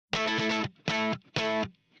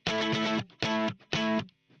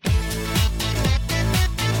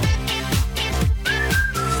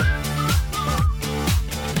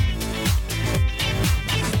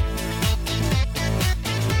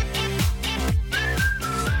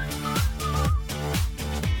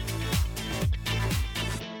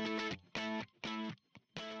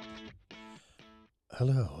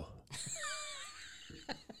Hello.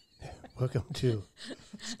 Welcome to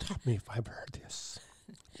Stop Me If I've Heard This.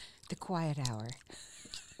 The quiet hour.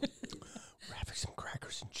 We're having some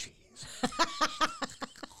crackers and cheese.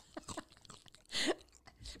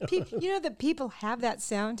 You know that people have that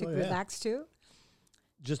sound to relax to?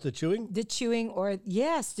 Just the chewing? The chewing, or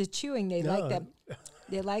yes, the chewing. They No. like that.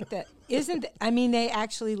 They like that. Isn't I mean, they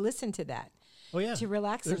actually listen to that. Oh, yeah. To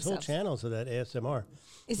relax There's themselves. whole channels of that ASMR.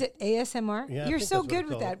 Is it ASMR? Yeah, I You're think so that's what good it's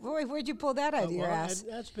with that. called. Boy, where'd you pull that out of your Well, ass?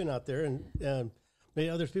 that's been out there, and maybe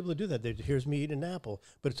others people who do that. Here's me eating an apple,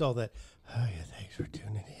 but it's all that, oh, yeah, thanks for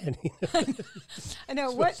tuning in. I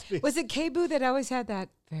know. What was it? K-Boo that always had that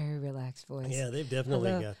very relaxed voice. Yeah, they've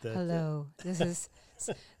definitely Hello, got that. hello. This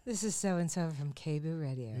is so and so from K-Boo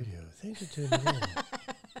Radio. Thanks for tuning in.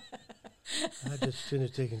 I just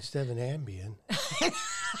finished taking 7 Ambien.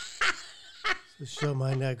 The show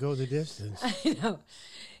might not go the distance. I know.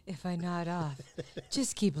 If I nod off,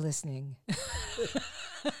 just keep listening.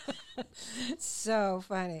 So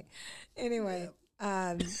funny. Anyway,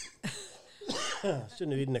 Shouldn't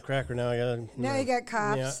have eaten the cracker now. now you got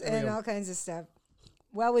coughs Yeah, and all kinds of stuff.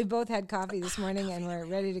 Well, we both had coffee this morning and we're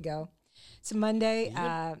ready to go. It's Monday.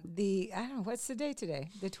 I don't know, what's the day today?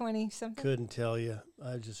 The 20 something? Couldn't tell you.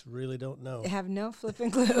 I just really don't know. I have no flipping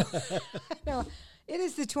clue. No, it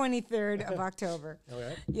is the 23rd of October. All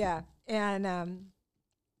right. Yeah. And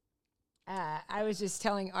I was just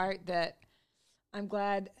telling Art that I'm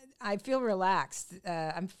glad I feel relaxed.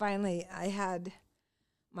 I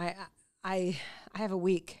have a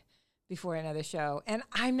week before another show, and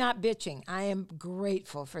I'm not bitching. I am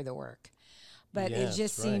grateful for the work, but it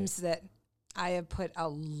just seems that I have put a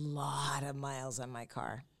lot of miles on my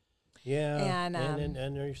car. Yeah,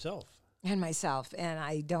 and yourself. And myself, and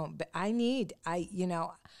I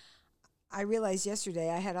realized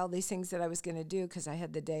yesterday I had all these things that I was going to do because I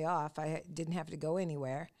had the day off. I didn't have to go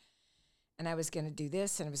anywhere. And I was going to do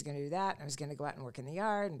this, and I was going to do that, and I was going to go out and work in the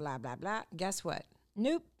yard, and blah, blah, blah. Guess what?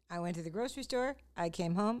 Nope. I went to the grocery store. I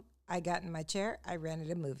came home. I got in my chair. I rented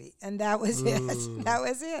a movie. And that was it. That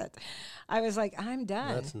was it. I was like, I'm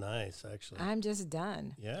done. That's nice, actually. I'm just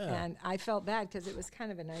done. Yeah. And I felt bad because it was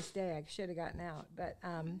kind of a nice day. I should have gotten out. But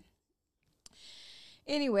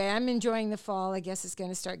anyway, I'm enjoying the fall. I guess it's going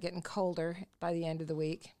to start getting colder by the end of the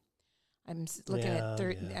week. I'm looking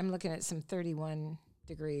I'm looking at some 31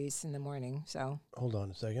 degrees in the morning. So hold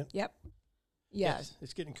on a second. Yep. Yes,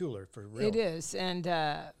 it's getting cooler for real. It is, and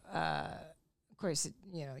of course,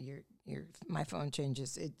 my phone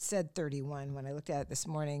changes. It said 31 when I looked at it this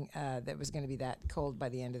morning. That was going to be that cold by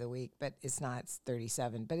the end of the week, but it's not. It's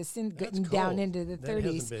 37, but it's getting down into the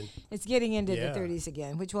 30s. It's getting into the 30s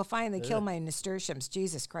again, which will finally kill my nasturtiums.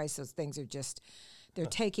 Jesus Christ, those things are just. They're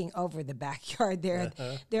taking over the backyard. They're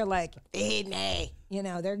like, hey, nay.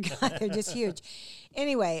 They're just huge.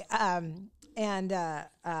 Anyway, and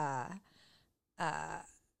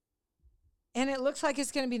it looks like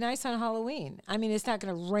it's going to be nice on Halloween. I mean, it's not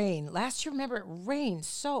going to rain. Last year, remember, it rained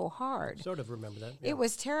so hard. Sort of remember that. Yeah. It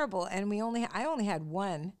was terrible, and I only had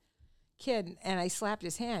one kid, and I slapped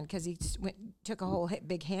his hand because he took a whole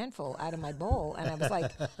big handful out of my bowl, and I was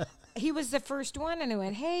like, he was the first one, and I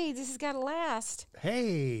went, hey, this has got to last.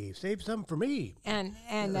 Hey, save some for me. And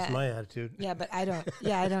that's my attitude. Yeah, but I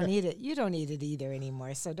don't eat it. You don't eat it either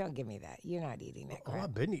anymore, so don't give me that. You're not eating that crap.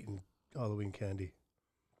 I've been eating Halloween candy.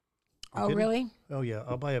 Oh, really? Oh, yeah.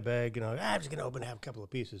 I'll buy a bag, and I'm just going to open and have a couple of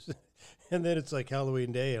pieces. And then it's like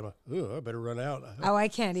Halloween day, and I'm like, I better run out. Oh, I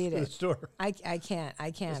can't eat it. To the store. I can't.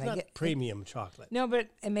 It's not premium chocolate. No, but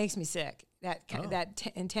it makes me sick. That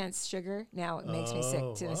intense sugar, now it makes me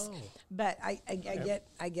sick too. Wow. But I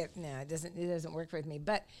get no, it doesn't work with me.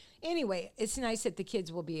 But anyway, it's nice that the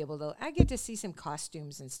kids will be able to. I get to see some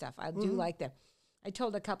costumes and stuff. I do like them. I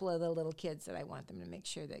told a couple of the little kids that I want them to make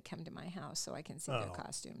sure they come to my house so I can see their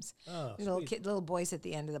costumes. Oh, little boys at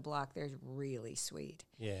the end of the block, they're really sweet.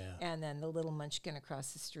 Yeah. And then the little munchkin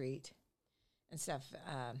across the street and stuff.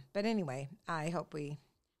 But anyway, I hope we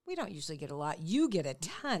don't usually get a lot. You get a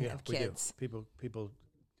ton of kids. We do. People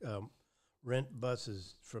rent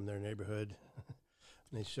buses from their neighborhood.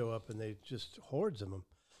 And they show up and they just hordes of them.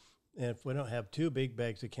 And if we don't have 2 big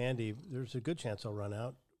bags of candy, there's a good chance I'll run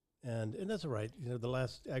out. And that's all right. The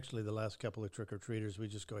last couple of trick-or-treaters, we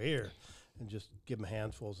just go here and just give them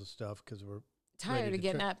handfuls of stuff because we're tired ready of to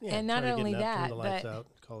getting turn- up. yeah, And not tired of only getting up, turn that, the lights but out,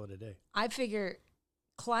 call it a day. I figure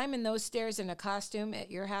climbing those stairs in a costume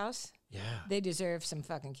at your house, Yeah. they deserve some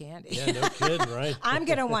fucking candy. Yeah, no kidding, right? I'm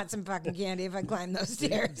gonna want some fucking candy if I climb those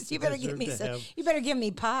stairs. You better give deserve me to some. have- You better give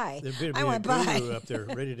me pie. There better I be a want pie. guru up there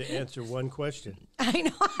ready to answer one question. I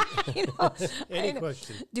know. I know. Any I know.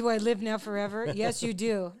 question. Do I live now forever? Yes, you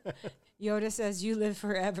do. Yoda says you live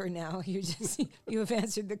forever now. You have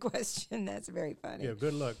answered the question. That's very funny. Yeah,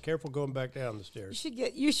 good luck. Careful going back down the You stairs.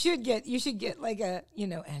 should get like a,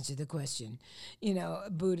 answer the question, a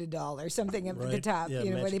Buddha doll or something up at the Right. top, Yeah,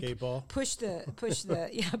 where Magic they 8 Ball. push the push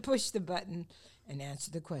the button and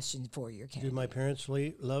answer the question for your Do candidate. my parents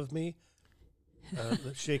love me?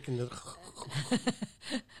 Shaking the.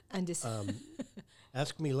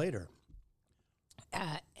 Ask me later.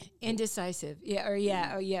 Indecisive,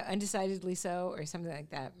 undecidedly so, or something like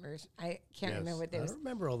that. Or I can't remember what they I was. don't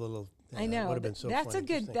remember all the little. I know Would have been so that's funny. a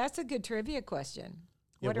good Just think. that's a good trivia question.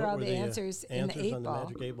 Yeah, What are all were the answers in the 8 on ball? the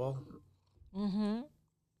Magic 8 Ball? Mm-hmm.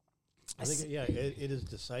 I think it is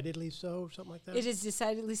decidedly so, something like that. It is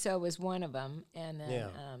decidedly so was one of them, and then Yeah.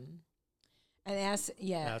 and Ask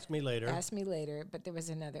me later. ask me later. But there was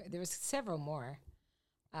another. There was several more.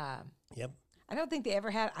 Yep. I don't think they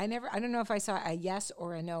ever had. I don't know if I saw a yes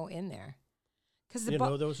or a no in there, because There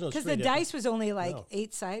was no because the straight answer. dice was only like No.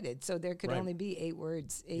 8-sided, so there could Right. only be 8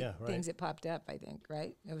 words, 8 Yeah, right. things that popped up. I think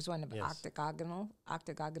right. It was one of Yes.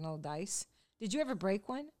 octagonal dice. Did you ever break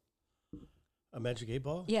one? A Magic 8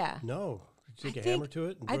 Ball? Yeah. No. Did you I take a think- hammer to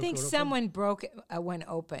it? And I think someone broke one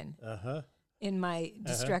open Uh-huh. in my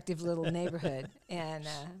destructive little neighborhood, and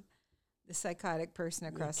the psychotic person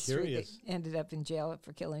across the street curious. that ended up in jail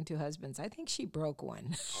for killing 2 husbands. I think she broke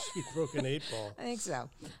one. She broke an 8 Ball. I think so.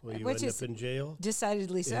 Will you Which end is up in jail?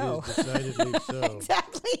 decidedly so. It is decidedly so.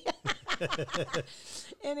 Exactly.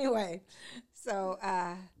 Anyway, so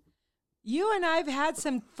you and I've had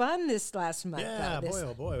some fun this last month. Yeah, boy,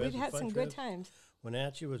 oh boy. we We've had fun some good trips. times.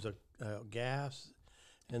 Wenatchee was a gas.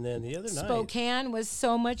 And then the other night. Spokane was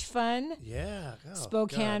so much fun. Yeah. Oh,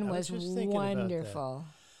 Spokane God, I was just thinking about that. wonderful.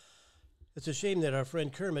 It's a shame that our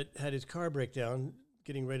friend Kermit had his car break down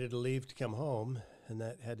getting ready to leave to come home, and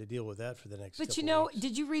that had to deal with that for the next But couple you know, weeks.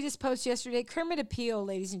 did you read his post yesterday? Kermit Appeal,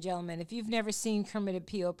 ladies and gentlemen, if you've never seen Kermit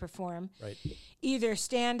Appeal perform, Right. either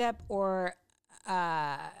stand up or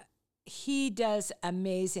he does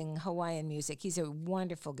amazing Hawaiian music. He's a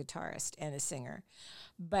wonderful guitarist and a singer.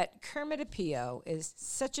 But Kermit Apio is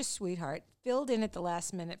such a sweetheart, filled in at the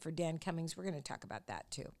last minute for Dan Cummings. We're going to talk about that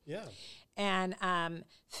too. Yeah. And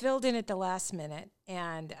filled in at the last minute.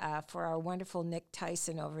 And for our wonderful Nick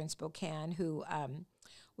Tyson over in Spokane, who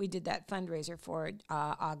we did that fundraiser for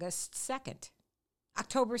August 2nd.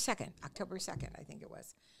 October 2nd, I think it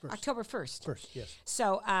was. October 1st. First, yes.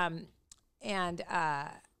 So,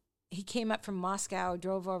 he came up from Moscow,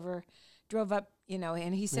 drove up,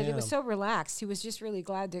 and he said it was Yeah. so relaxed. He was just really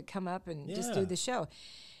glad to come up and just do Yeah. the show.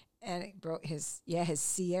 And it broke his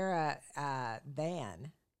Sierra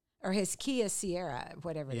van, or his Kia Sierra,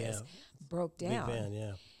 whatever it is, broke down. Big van,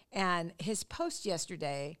 yeah. And his post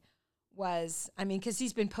yesterday was, because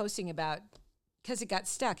he's been posting about, because it got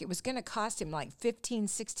stuck. It was going to cost him like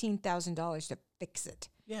 $16,000 to fix it.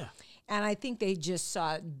 Yeah. And I think they just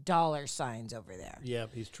saw dollar signs over there. Yeah,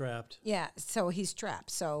 he's trapped. Yeah, so he's trapped.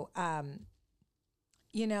 So,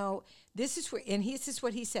 this is where, and this is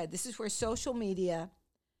what he said, this is where social media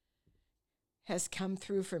has come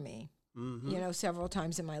through for me, several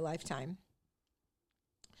times in my lifetime.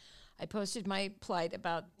 I posted my plight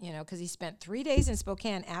about, because he spent 3 days in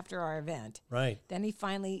Spokane after our event. Right. Then he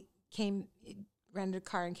finally rented a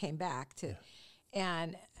car and came back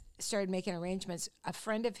and started making arrangements. A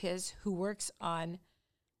friend of his who works on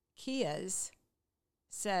Kias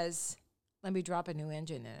says, let me drop a new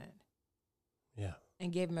engine in it. Yeah.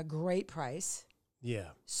 And gave him a great price. Yeah.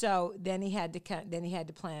 So then he had to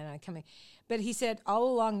plan on coming. But he said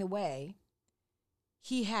all along the way,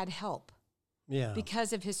 he had help. Yeah.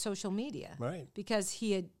 Because of his social media. Right. Because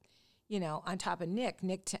he had, on top of Nick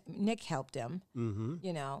helped him,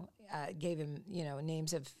 gave him,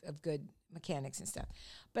 names of good mechanics and stuff.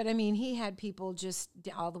 But he had people just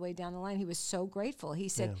all the way down the line. He was so grateful. He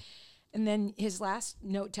said, and then his last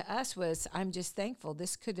note to us was, I'm just thankful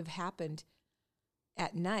this could have happened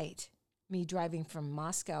at night, me driving from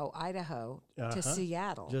Moscow, Idaho to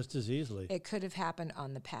Seattle. Just as easily. It could have happened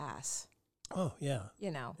on the pass. Oh, yeah.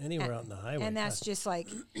 and, Anywhere out in the highway. And that's just like,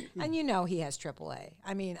 and he has AAA.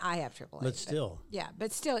 I have AAA. But still. Yeah,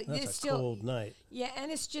 but still. That's it's a still, cold night. Yeah,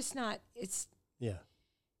 and it's just not, it's Yeah.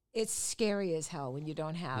 scary as hell when you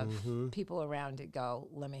don't have people around to go,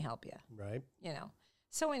 let me help you. Right.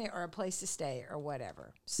 So or a place to stay or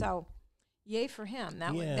whatever. So, yay for him.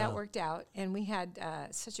 That worked out, and we had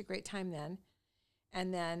such a great time then.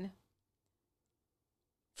 And then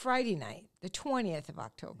Friday night, the 20th of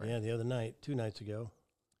October. Yeah, the other night, 2 nights ago.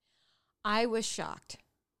 I was shocked.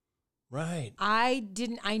 Right. I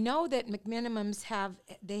know that McMinimums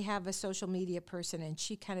have a social media person, and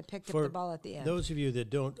she kind of picked up the ball at the end. Those of you that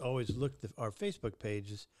don't always look our Facebook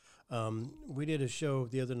pages, we did a show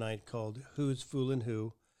the other night called Who's Foolin'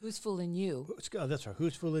 Who? Who's Fooling You? That's right.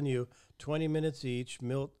 Who's Fooling You? 20 minutes each.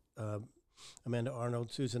 Milt, Amanda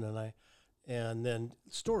Arnold, Susan, and I. And then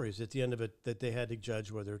stories at the end of it that they had to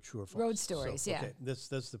judge whether true or false. Road stories, yeah. Okay, that's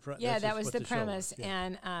the premise. Yeah, that was the premise,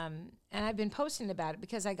 and I've been posting about it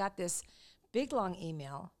because I got this big long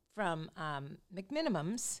email from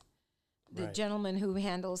McMinimums, the gentleman who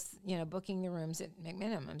handles booking the rooms at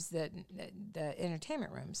McMinimums, the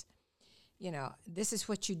entertainment rooms. This is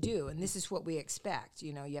what you do, and this is what we expect.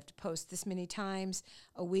 You have to post this many times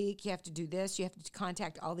a week. You have to do this. You have to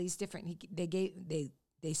contact all these different.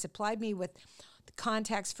 They supplied me with the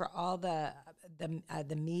contacts for all the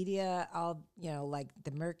media, all like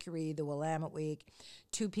the Mercury, the Willamette Week,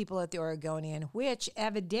 2 people at the Oregonian, which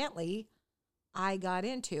evidently I got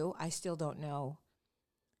into. I still don't know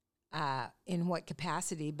in what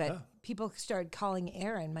capacity, but people started calling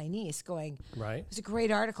Erin, my niece, going, "Right, it was a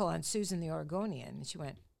great article on Susan the Oregonian," and she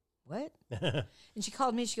went, "What?" And she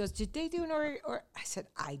called me. She goes, "Did they do an or?" I said,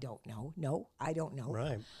 "I don't know. No, I don't know."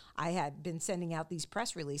 Right. I had been sending out these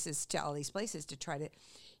press releases to all these places to try to,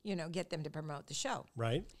 get them to promote the show.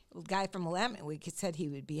 Right. A guy from Willamette Week said he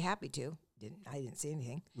would be happy to. I didn't see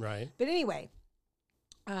anything. Right. But anyway,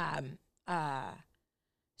 when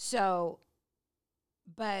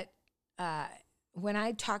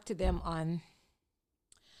I talked to them on,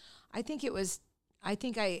 I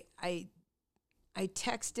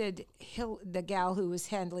texted the gal who was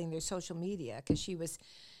handling their social media because she was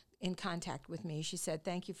in contact with me. She said,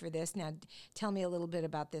 "Thank you for this. Now tell me a little bit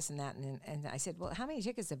about this and that." And I said, "Well, how many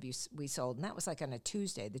tickets have we sold?" And that was like on a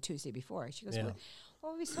Tuesday, the Tuesday before. She goes,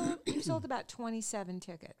 "Well, we sold about 27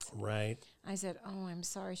 tickets." Right. I said, "Oh, I'm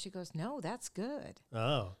sorry." She goes, "No, that's good."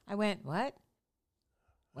 Oh. I went, "What?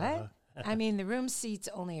 What?" I mean, the room seats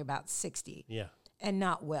only about 60. Yeah. And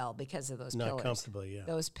not well because of those pillars. Not comfortably, yeah.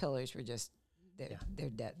 Those pillars were just... They're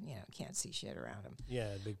dead, can't see shit around them.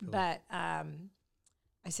 Yeah, big pillar. But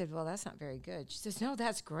I said, "Well, that's not very good." She says, "No,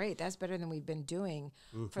 that's great. That's better than we've been doing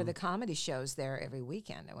for the comedy shows there every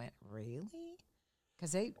weekend." I went, "Really?"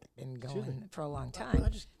 Because they've been going for a long time.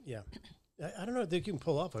 I don't know if they can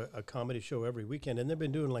pull off a comedy show every weekend, and they've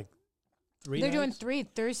been doing like 3 They're nights? doing 3,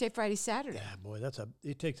 Thursday, Friday, Saturday. Yeah, boy,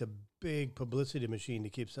 it takes a big publicity machine to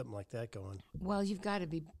keep something like that going. Well, you got to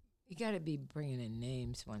be bringing in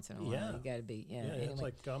names once in a while. You got to be, anyway. It's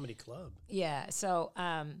like comedy club. Yeah. So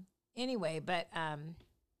anyway, but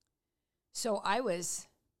so I was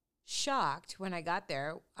shocked when I got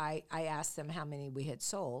there. I asked them how many we had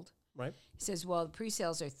sold. Right. He says, "Well, the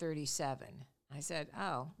pre-sales are 37." I said,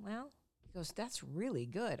 "Oh, well." He goes, "That's really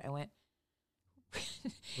good." I went,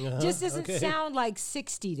 just doesn't sound like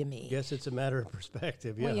 60 to me. Guess it's a matter of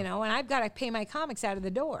perspective. Yeah. Well, and I've got to pay my comics out of the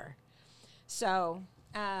door. So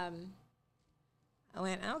I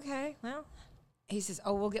went, "Okay, well." He says,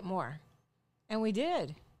 "Oh, we'll get more." And we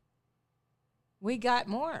did. We got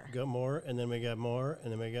more. Got more, and then we got more,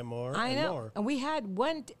 and then we got more. I know. More. And we had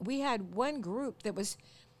one group there was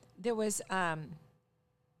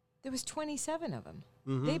 27 of them.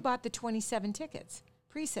 Mm-hmm. They bought the 27 tickets.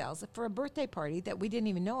 Pre-sales for a birthday party that we didn't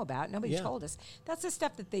even know about. Nobody told us. That's the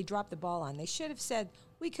stuff that they dropped the ball on. They should have said,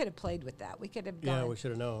 we could have played with that. We could have gone. Yeah, we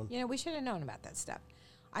should have known. We should have known about that stuff.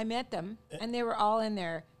 I met them, and they were all in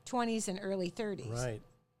their 20s and early 30s. Right.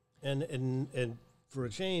 And for a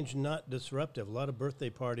change, not disruptive. A lot of birthday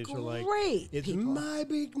parties are like, it's people. My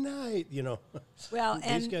big night, Well,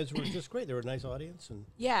 these guys were just great. They were a nice audience. And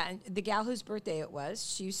the gal whose birthday it was,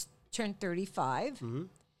 she turned 35. Mm-hmm.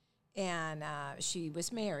 And she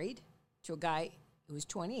was married to a guy who was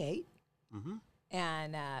 28,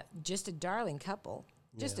 and just a darling couple,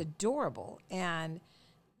 just adorable. And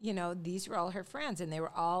these were all her friends, and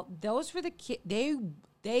those were the kids.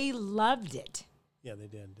 They loved it. Yeah, they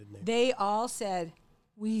did, didn't they? They all said,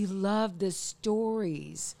 "We love the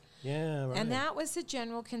stories." Yeah, right. And that was the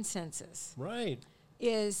general consensus. Right.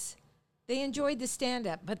 Is they enjoyed the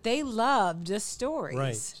stand-up, but they loved the stories.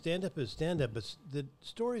 Right. Stand-up is stand-up, but the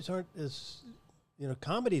stories aren't as,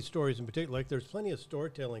 comedy stories in particular. Like, there's plenty of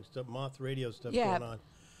storytelling stuff, Moth Radio stuff going on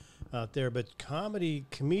out there. But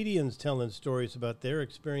comedians telling stories about their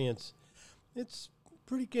experience, it's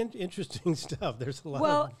pretty interesting stuff. There's a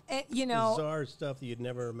lot of bizarre stuff that you'd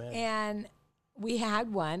never imagine. And we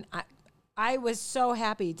had one. I was so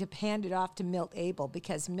happy to hand it off to Milt Abel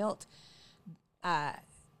because Milt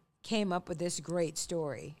came up with this great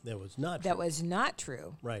story That was not that true. was not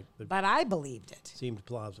true, Right. but I believed it. Seemed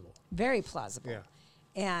plausible. Very plausible. Yeah.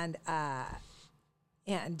 And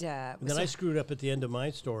And then I screwed up at the end of my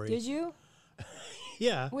story. did you?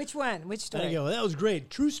 Yeah. Which one? Which And I story? go, that was great.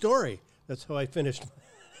 True story. That's how I finished.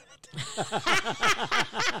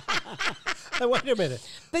 Wait a minute.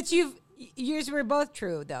 But yours were both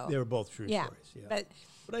true though. They were both true yeah. stories. Yeah. But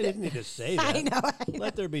I didn't need to say that. I know.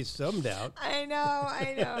 Let there be some doubt. I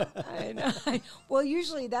know. Well,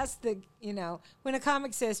 usually that's when a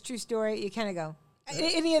comic says true story, you kind of go.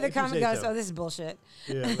 Any other if you comic say goes, so. "Oh, this is bullshit."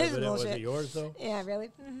 Yeah, This but is that wasn't bullshit. yours though. Yeah, really.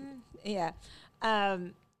 Yeah,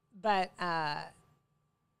 but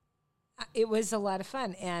it was a lot of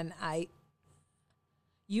fun, and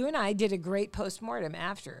you and I did a great postmortem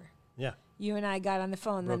after. Yeah. You and I got on the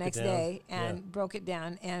phone Broke the it next down. day and Yeah. broke it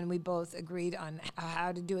down, and we both agreed on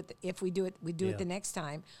how to do it. If we do it, we do Yeah. it the next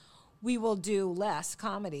time. We will do less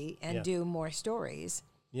comedy and Yeah. do more stories.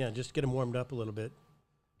 Yeah. Just get them warmed up a little bit.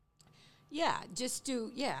 Yeah, just do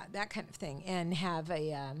that kind of thing, and have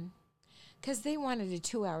a because they wanted a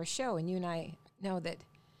 2-hour show, and you and I know that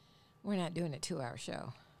we're not doing a 2-hour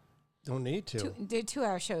show. Don't need to. The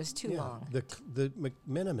 2-hour show is too Yeah. long The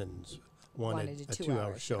McMenamins wanted a 2-hour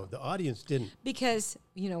 2-hour show. show. The audience didn't. because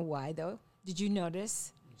you know why though? Did you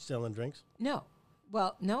notice? Selling drinks. No,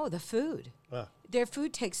 well, no, the food. Ah. Their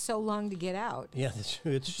food takes so long to get out. Yeah, that's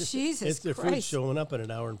true. It's just, Jesus it's their food Christ. showing up in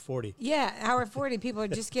an hour and 40. Yeah, hour 40, people are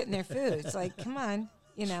just getting their food. It's like, come on,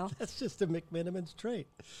 That's just a McMenamins trait.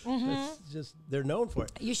 That's just they're known for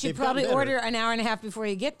it. You should They've gotten probably better. order an hour and a half before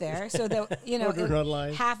you get there, so that Order it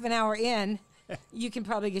online. half an hour in, you can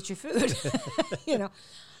probably get your food.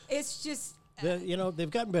 It's just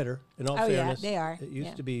They've gotten better. In all Oh, yeah, fairness, they are. It used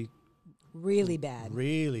Yeah. to be really bad.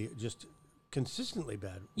 really just consistently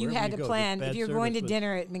bad. You Wherever had to go, the plan bad if you're going to service was-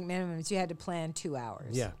 dinner at McMenamins. You had to plan 2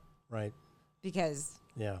 hours. Yeah, right. because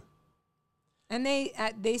Yeah, and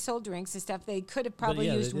they sold drinks and stuff. They could have probably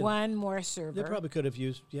yeah, they used did. one more server. they probably could have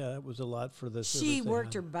used. Yeah, that was a lot for the. She service they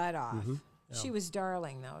worked had. her butt off. Yeah. She was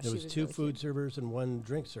darling though. There she was two really food cute. servers and one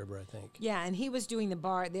drink server, I think. Yeah, and he was doing the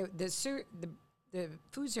bar. The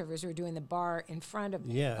food servers were doing the bar in front of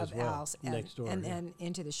Yeah, as well, Al's and, next door, and yeah. then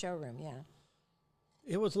into the showroom. Yeah,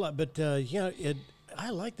 It was a lot, but I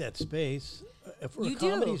like that space. For You a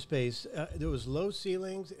comedy do. space, there was low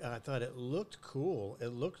ceilings. I thought it looked cool. It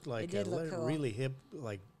looked like did look cool. really hip,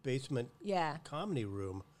 like basement yeah, comedy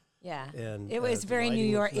room. yeah. And It was the very New lighting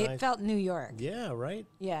was York. It nice. felt New York. Yeah, right.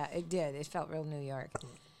 Yeah, it did. It felt real New York.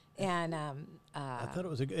 And I thought it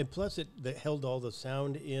was and plus it held all the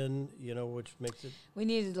sound in, which makes it we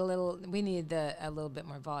needed a little bit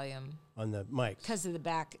more volume on the mics. because of the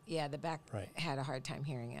back. Yeah, the back Right. had a hard time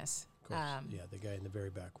hearing us. Of course, yeah, the guy in the very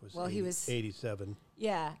back was. well, he was- 87.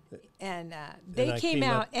 Yeah, and I they came came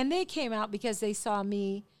out, up- and they came out because they saw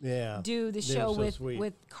me Yeah, do the they were show so sweet.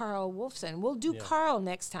 with Carl Wolfson. We'll do Yeah. Carl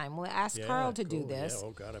next time. We'll ask Yeah, Carl to do cool. this, Yeah,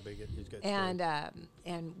 oh God, I bet he's got.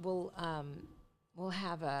 and we'll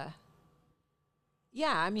have a.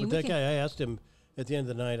 Yeah, I mean, But we that can, guy, I asked him at the end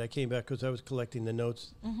of the night. I came back because I was collecting the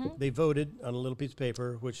notes. Mm-hmm. They voted on a little piece of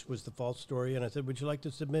paper, which was the false story. And I said, "Would you like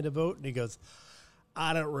to submit a vote?" And he goes,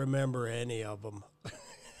 "I don't remember any of them."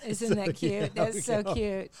 isn't that cute? yeah, That's so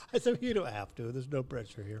cute. I said, "You don't have to. There's no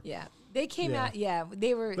pressure here." Yeah, they came Yeah. out. Yeah,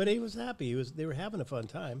 they were. But he was happy. They were having a fun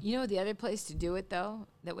time. You know, the other place to do it though,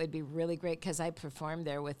 that would be really great because I performed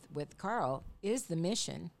there with Carl, is the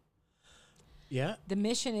Mission. Yeah, The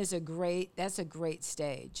Mission is that's a great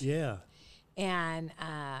stage. yeah. And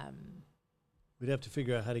We'd have to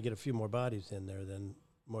figure out how to get a few more bodies in there than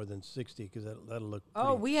more than 60 because that'll look. oh,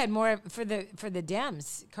 pretty- we had more for the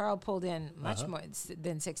Dems. Carl pulled in much Uh-huh. more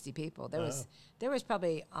than 60 people. There was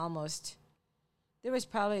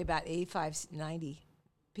probably about 85, 90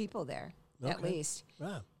 people there at Okay. least.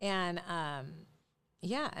 Wow, And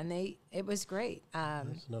yeah, and it was great.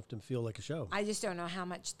 that's enough to feel like a show. I just don't know how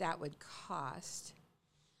much that would cost.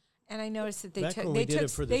 And I noticed that Back took when they we did took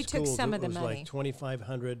it for the they took schools, some it of the was money. like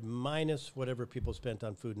 2,500 minus whatever people spent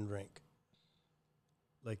on food and drink.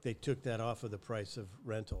 Like they took that off of the price of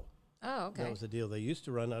rental. Oh, okay. That was the deal they used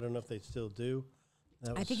to run. I don't know if they still do.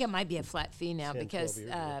 That I was- think it might be a flat fee now 10, 12 because years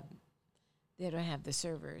ago. they don't have the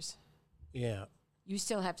servers. Yeah, You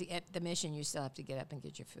still have to at the Mission. You still have to get up and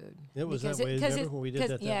get your food. It was Because that way. 'cause Remember when we did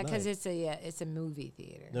that Yeah, night? because it's a movie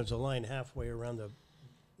theater. there's a line halfway around the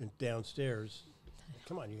downstairs.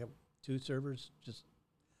 Come on, you have two servers, just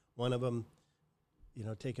one of them,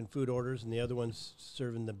 taking food orders, and the other one's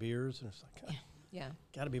serving the beers. And it's like, Yeah,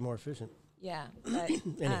 got to be more efficient. yeah. But,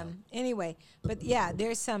 Anyhow. anyway, but yeah,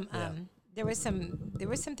 there's some Yeah. there was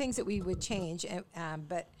some things that we would change,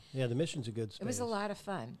 but Yeah, the Mission's a good space. it was a lot of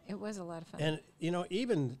fun. It was a lot of fun. And,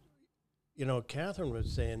 even, Catherine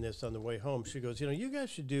was saying this on the way home. She goes, you guys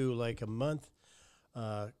should do like a month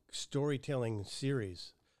storytelling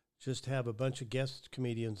series. Just have a bunch of guest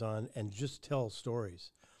comedians on and just tell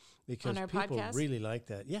stories. Because our people podcast? really like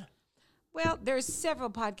that. Yeah. Well, there's several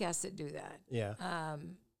podcasts that do that. Yeah.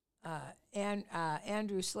 And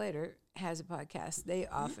Andrew Slater has a podcast. They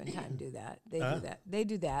oftentimes do that. They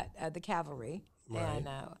do that. The Cavalry, Right. and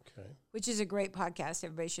Okay. which is a great podcast.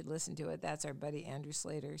 Everybody should listen to it. That's our buddy Andrew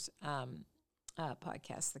Slater's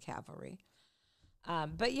podcast, The Cavalry.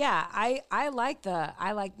 But yeah, I like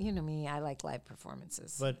me. I like live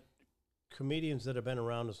performances. But comedians that have been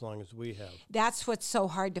around as long as we have, That's what's so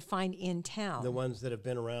hard to find in town. the ones that have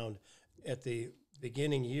been around at the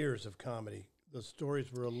beginning years of comedy, the stories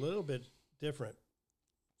were a little bit different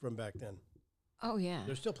from back then. Oh yeah,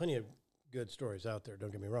 There's still plenty of good stories out there,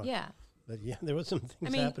 don't get me wrong. yeah. But yeah, there was some things I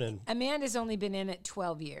mean, happening. Amanda's only been in it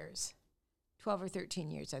 12 years, 12 or 13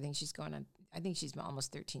 years. I think she's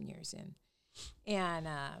almost 13 years in, and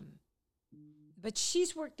but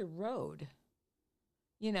she's worked the road.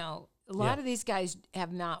 A lot of these guys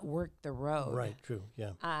have not worked the road. Right, true,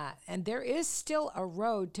 yeah. And there is still a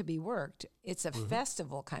road to be worked. It's a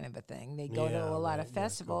festival kind of a thing. They go to a lot of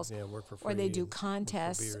festivals, work for free. or they do and work for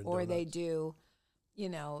contests, beer and or they donuts. do,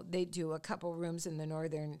 they do a couple rooms in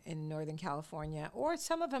Northern California, or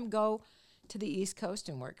some of them go to the East Coast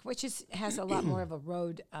and work, which has a lot more of a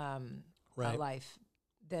road Right. life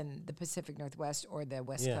than the Pacific Northwest or the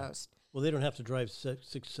West Yeah. Coast. Well, they don't have to drive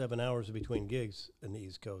 6-7 hours between gigs in the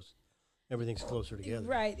East Coast. Everything's closer together.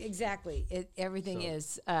 Right, exactly. Everything So,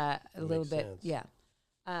 is a little makes bit, sense. yeah.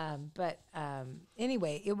 But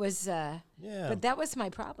anyway, it was. Yeah. But that was my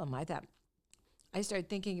problem. I started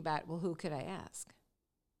thinking about, well, who could I ask?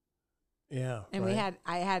 Yeah. And right.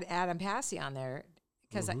 I had Adam Passy on there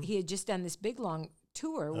because he had just done this big long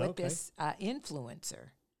tour with Okay. this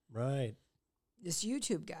influencer, Right. this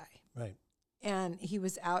YouTube guy, Right. and he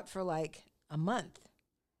was out for like a month.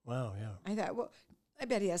 Wow. Yeah. I thought, well, I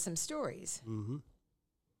bet he has some stories. Mm-hmm.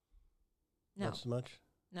 No, Not so much.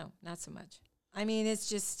 no, not so much. I mean, it's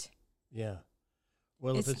just. Yeah.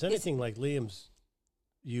 Well, if It's- it's anything like Liam's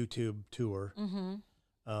YouTube tour,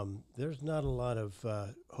 Mm-hmm. there's not a lot of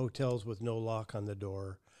hotels with no lock on the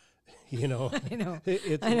door. You know, I know.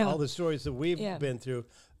 It's I know. all the stories that we've Yeah. been through.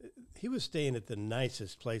 He was staying at the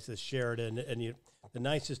nicest places, Sheridan, and the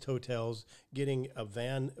nicest hotels, getting a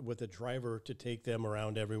van with a driver to take them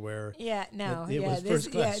around everywhere. Yeah, no, It yeah, was this,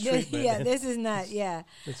 first-class yeah, this, treatment. yeah, this is not, yeah.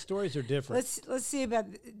 The stories are different. Let's see about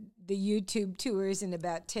the YouTube tours in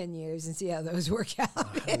about 10 years and see how those work out.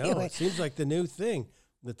 I know. Anyway, It seems like the new thing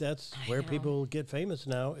that's where know. people get famous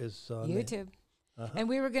now is on the- YouTube. Uh-huh. And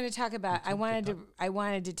we were going to talk about. I YouTube,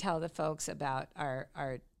 wanted to tell the folks about our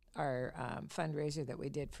fundraiser that we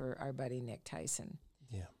did for our buddy Nick Tyson,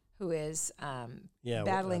 Yeah. who is Yeah.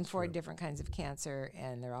 battling that's 4 true. different kinds of cancer,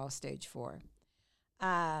 and they're all stage 4.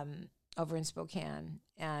 Over in Spokane.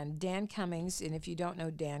 And Dan Cummings, and if you don't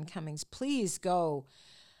know Dan Cummings, please go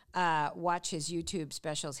watch his YouTube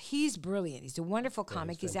specials. He's brilliant. He's a wonderful Yeah,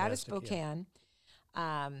 comic. he's He's out of fantastic, yeah.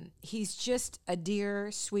 Spokane. He's just a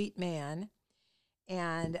dear, sweet man,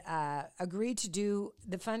 and agreed to do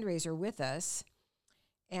the fundraiser with us.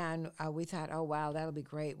 And we thought, oh, wow, that'll be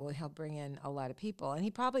great. Well, he'll bring in a lot of people. And he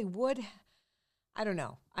probably would. I don't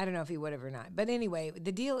know. I don't know if he would have or not. But anyway,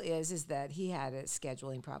 the deal is that he had a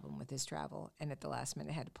scheduling problem with his travel, and at the last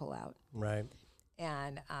minute had to pull out. Right.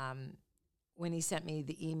 And when he sent me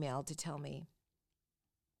the email to tell me,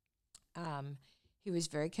 he was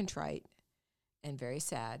very contrite and very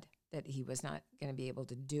sad that he was not going to be able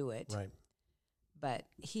to do it. Right. But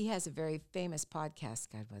he has a very famous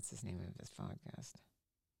podcast. God, what's his name of his podcast?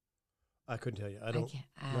 I couldn't tell you. I don't.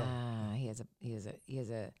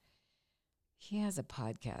 He has a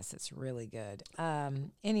podcast that's really good.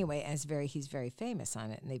 Anyway, he's very famous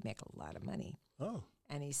on it, and they make a lot of money. Oh.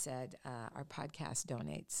 And he said our podcast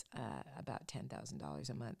donates about $10,000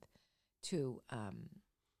 a month to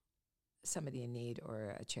somebody in need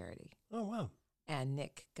or a charity. Oh, wow. And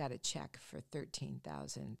Nick got a check for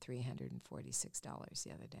 $13,346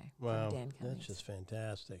 the other day. Wow. From Dan Cummings. That's just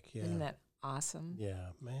fantastic. Yeah. Isn't that awesome? Yeah,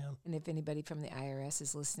 man. And if anybody from the IRS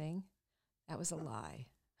is listening, that was a lie.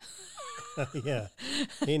 Yeah.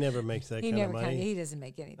 He never makes that He kind of never money. he doesn't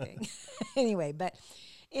make anything.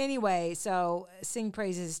 Anyway, so sing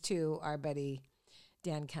praises to our buddy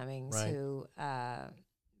Dan Cummings, Right. who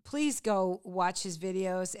please go watch his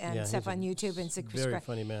videos and Yeah, stuff he's a on YouTube and Very subscribe.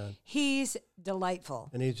 funny man. He's delightful.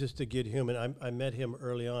 And he's just a good human. I met him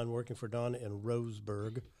early on working for Donna in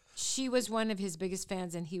Roseburg. She was one of his biggest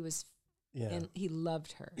fans, and he was, Yeah. and he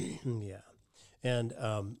loved her. Yeah. And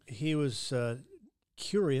he was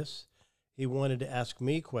curious. He wanted to ask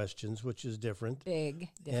me questions, which is different. Big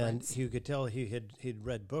And difference. you could tell he'd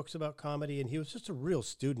read books about comedy, and he was just a real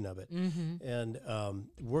student of it, Mm-hmm. and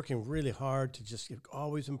working really hard to just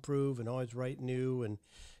always improve and always write new. And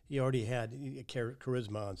he already had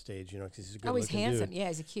charisma on stage, because he's a good Oh, he's looking handsome. dude. Yeah,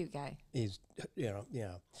 he's a cute guy. He's,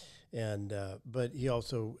 yeah. And but he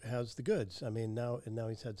also has the goods. I mean, now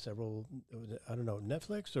he's had several. I don't know,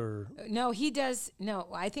 Netflix or No, he does. No,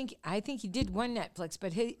 I think he did one Netflix,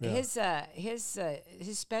 but his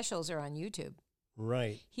specials are on YouTube.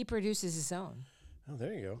 right. He produces his own. Oh,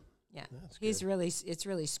 there you go. Yeah, That's he's good. it's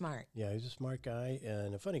really smart. Yeah, he's a smart guy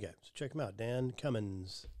and a funny guy. So check him out, Dan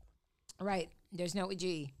Cummins. Right. There's no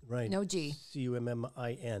G. Right. No G.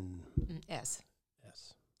 Cummin. S.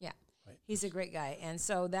 Yes. Yeah. Right. He's a great guy, and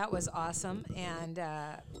so that was awesome,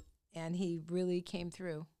 and he really came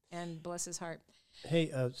through. And bless his heart.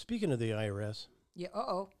 Hey, speaking of the IRS, Yeah.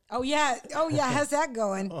 Oh yeah. How's that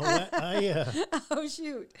going? I Oh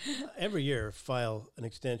shoot. every year file an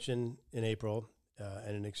extension in April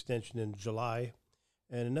and an extension in July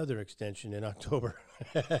and another extension in October.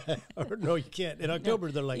 Or no, you can't. In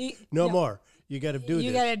October, they're like, no more. You got to do this.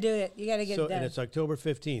 You got to do it. You got to get So, it done. and it's October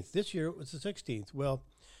 15th. This year it was the 16th. Well,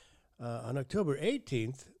 on October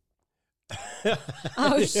 18th,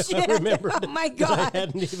 Oh shit! I remembered Oh my 'cause I god!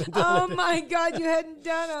 hadn't even done Oh it. my god! You hadn't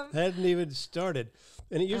done them Hadn't even started.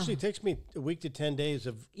 And it usually takes me a week to 10 days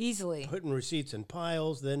of easily. putting receipts in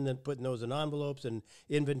piles, then putting those in envelopes and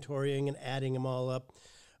inventorying and adding them all up.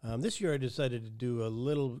 This year I decided to do a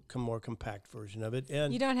little more compact version of it.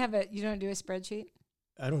 And You don't do a spreadsheet.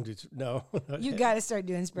 I don't do, no. You got to start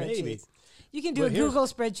doing spreadsheets. Maybe. You can do But a here's- Google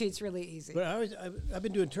spreadsheet. It's really easy. But I've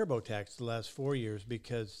been doing TurboTax the last 4 years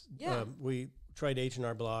because Yeah. we tried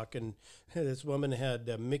H&R Block, and this woman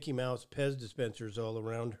had Mickey Mouse Pez dispensers all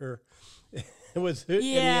around her. And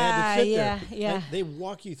you had to sit there. yeah. And they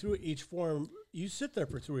walk you through each form. You sit there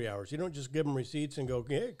for 3 hours. You don't just give them receipts and go,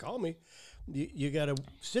 hey, call me. You got to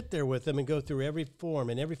sit there with them and go through every form,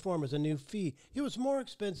 and every form is a new fee. It was more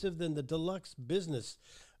expensive than the deluxe business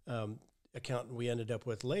accountant we ended up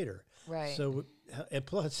with later. Right. So, and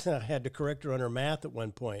plus, I had to correct her on her math at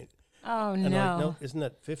one point. Oh And I'm no. like, no, isn't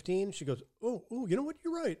that 15? She goes, oh, you know what?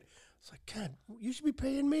 You're right. It's like, God, you should be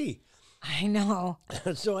paying me. I know.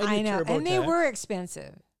 So I did know. And they TurboTax. were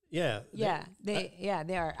expensive. Yeah. Yeah. They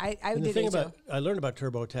are. I And the did thing it too. about, I learned about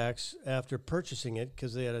TurboTax after purchasing it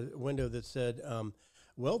because they had a window that said,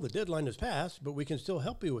 well, the deadline has passed, but we can still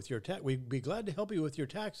help you with your tax. We'd be glad to help you with your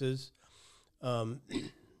taxes.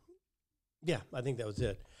 Yeah, I think that was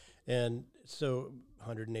it. And so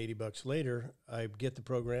 $180 later, I get the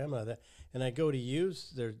program and I go to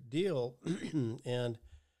use their deal and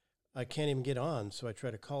I can't even get on. So I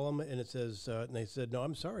try to call them and it says, and they said, no,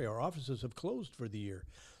 I'm sorry, our offices have closed for the year.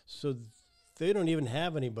 So they don't even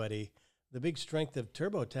have anybody. The big strength of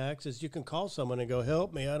TurboTax is you can call someone and go,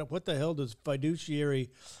 help me. What the hell does fiduciary,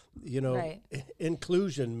 Right.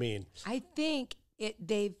 inclusion mean? I think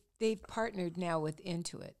they've partnered now with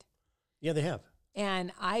Intuit. Yeah, they have.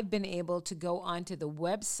 And I've been able to go onto the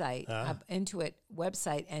website of Intuit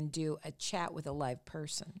website and do a chat with a live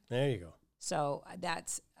person. There you go. So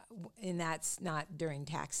that's not during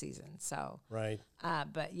tax season. So, Right.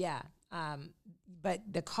 but yeah, but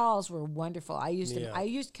the calls were wonderful. I used them. Yeah. I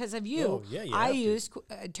used because of you. Oh, yeah, you I have to. used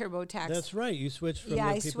TurboTax. That's right. You switched from yeah,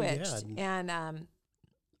 the I people you switched, had. and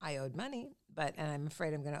I owed money, and I'm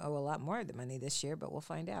afraid I'm going to owe a lot more of the money this year. But we'll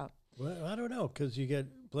find out. Well, I don't know because you get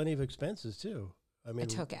plenty of expenses too. I mean, I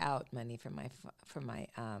took out money from my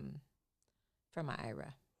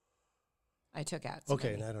IRA. I took out some okay,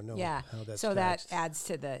 money. and I don't know Yeah. how that's So taxed. that adds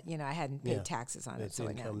to the, I hadn't paid Yeah. taxes on it. It's So now,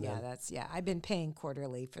 income yeah, then. I've been paying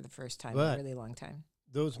quarterly for the first time in But- a really long time.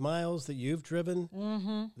 Those miles that you've driven,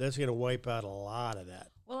 Mm-hmm. that's going to wipe out a lot of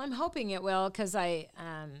that. Well, I'm hoping it will because but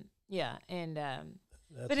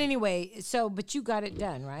That's- anyway, but you got it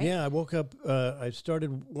done, right? Yeah, I woke up. I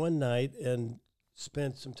started one night and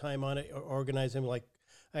spent some time on it, organizing. Like,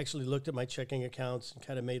 I actually looked at my checking accounts and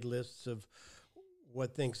kind of made lists of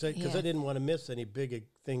what things because Yeah. I didn't want to miss any big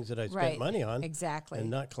things that I spent Right. money on Exactly. and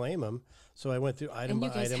not claim them. So I went through item And you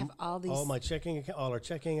by guys item. have all these. All my checking account, all our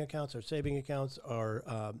checking accounts, our saving accounts,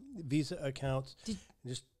 our Visa accounts.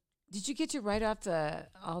 Did you get to write off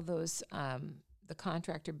all those the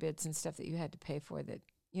contractor bids and stuff that you had to pay for that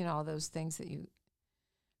all those things that you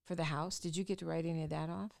for the house? Did you get to write any of that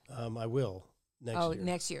off? I will next year.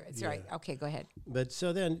 Next year. It's right. Yeah. Okay, go ahead. But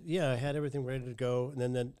so then, I had everything ready to go,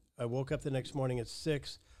 and then I woke up the next morning at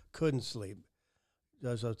 6, couldn't sleep. I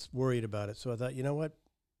was worried about it, so I thought, you know what?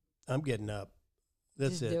 I'm getting up.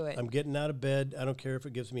 That's Just it. do it. I'm getting out of bed. I don't care if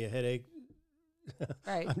it gives me a headache.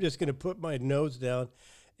 Right. I'm just going to put my nose down.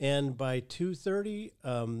 And by 2:30,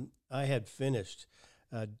 I had finished.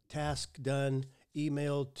 Task done,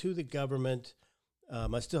 email to the government.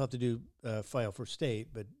 I still have to do file for state,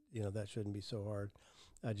 but that shouldn't be so hard.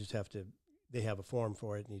 I just have to. They have a form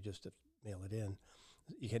for it, and you just have to mail it in.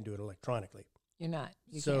 You can't do it electronically. You're not.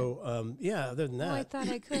 You So yeah, other than can't. that, I thought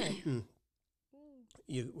I could.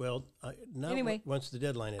 not Anyway. once the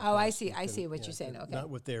deadline. had Oh, I passed, see. you I see couldn't- what you're saying. Okay. Not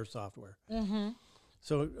with their software. Mm-hmm.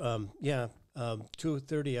 So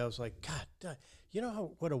 2:30, I was like, God, you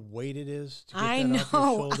know what a weight it is to get I that off your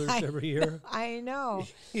know. shoulders every year. I know.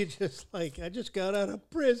 You just like, I just got out of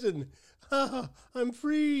prison. I'm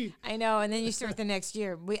free. I know. And then you start the next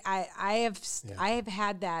year. I have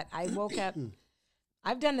had that. I woke up.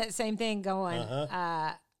 I've done that same thing. Going.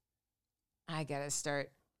 Uh-huh. I gotta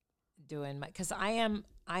start doing because I am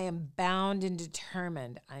bound and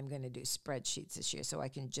determined. I'm going to do spreadsheets this year, so I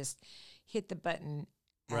can just hit the button,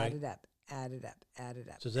 Right. add it up, add it up, add it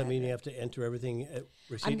up. So does that mean you have to enter everything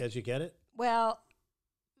receipt as you get it? Well,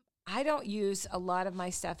 I don't use a lot of my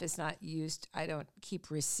stuff is not used. I don't keep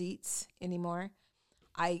receipts anymore.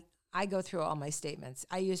 I go through all my statements.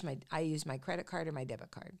 I use my credit card or my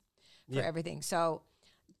debit card for Yeah. everything. So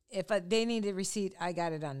if they need a receipt, I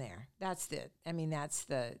got it on there. That's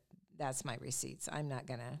my receipts. I'm not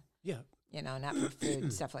gonna, Yeah. not for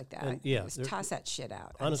food stuff like that. And yeah, Just they're- toss that shit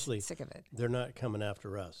out. honestly, I'm sick of it. They're not coming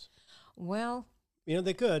after us. Well,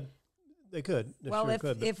 They could. They could. They well, sure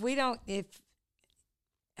could. But, if we don't,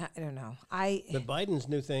 I don't know. but Biden's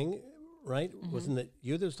new thing, right? Mm-hmm. Wasn't it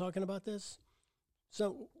you that was talking about this?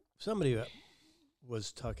 So somebody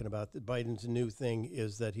was talking about that Biden's new thing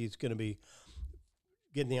is that he's going to be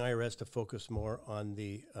getting the IRS to focus more on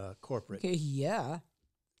the corporate, yeah,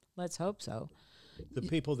 let's hope so. the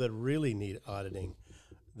people that really need auditing,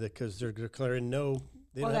 because they're declaring no.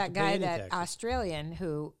 They Well, don't have that to pay guy, any that taxes. Australian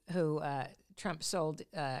who Trump sold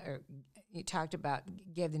or he talked about,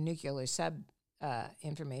 gave the nuclear sub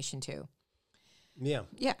information to. Yeah.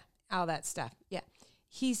 Yeah, all that stuff. Yeah,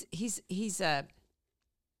 he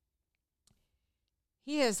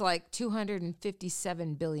has like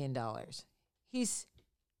 $257 billion. He's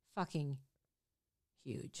fucking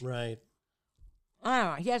huge. Right. I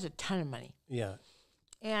don't know. He has a ton of money, Yeah.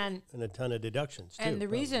 and And a ton of deductions too. the probably.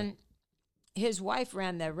 reason his wife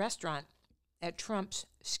ran the restaurant at Trump's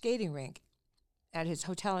skating rink at his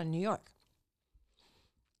hotel in New York,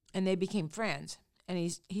 and they became friends. And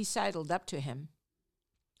he sidled up to him,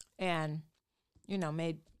 and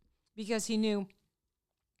made, because he knew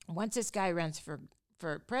once this guy runs for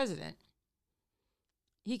president,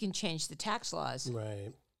 he can change the tax laws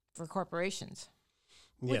Right. for corporations,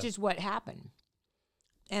 Yeah. which is what happened.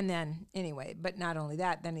 And then anyway, but not only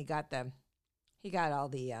that, then he got all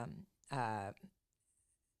the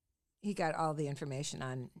information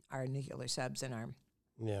on our nuclear subs and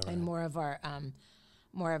Yeah. Right. and more of our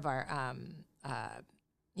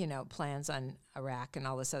plans on Iraq and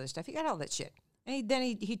all this other stuff. He got all that shit. And then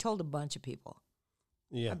he told a bunch of people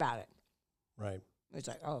Yeah. about it. Right. It's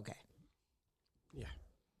like, oh, okay. Yeah.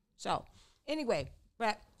 So anyway,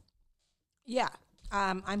 but yeah,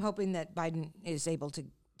 I'm hoping that Biden is able to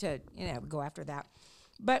go after that.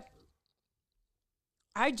 But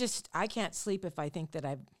I can't sleep if I think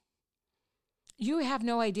that you have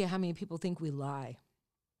no idea how many people think we lie.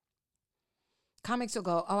 Comics will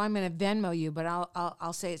go, oh, I'm going to Venmo you, but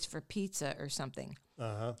I'll say it's for pizza or something.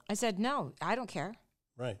 Uh-huh. I said, no, I don't care.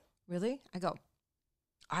 Right. Really? I go,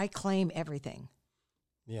 I claim everything.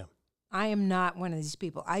 Yeah. I am not one of these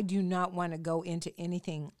people. I do not want to go into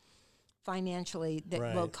anything financially that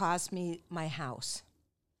will Right. cost me my house.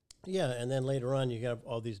 Yeah, and then later on you have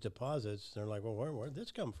all these deposits. They're like, well, where'd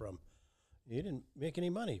this come from? You didn't make any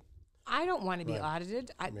money. I don't want to be Right.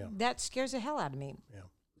 audited. Yeah. That scares the hell out of me. Yeah.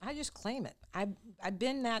 I just claim it. I've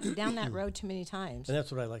been down that road too many times. And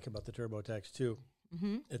that's what I like about the TurboTax too.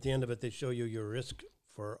 Mm-hmm. At the end of it, they show you your risk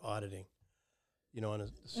for auditing. On a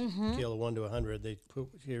Mm-hmm. scale of 1 to 100, they put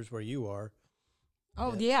here's where you are.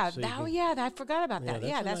 Oh Yeah, yeah. so you can- Yeah. I forgot about Yeah, that. that's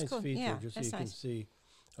Yeah, a that's nice cool. feature, Yeah, just so that's you can nice. see.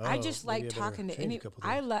 I oh, just maybe like I better talking to change a any. couple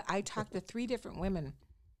things. I talked to 3 different women.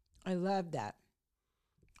 I love that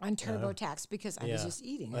on TurboTax because I was Yeah. just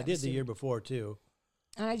eating. I That did was the super- year before too.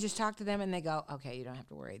 And I just talk to them and they go, okay, you don't have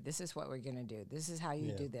to worry. This is what we're going to do. This is how you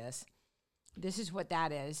Yeah. do this. This is what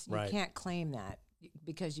that is. You Right. can't claim that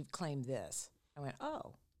because you've claimed this. I went,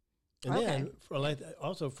 oh. And Okay. then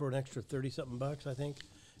also for an extra 30-something bucks, I think,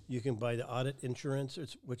 you can buy the audit insurance,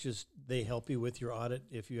 which is they help you with your audit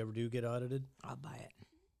if you ever do get audited. I'll buy it.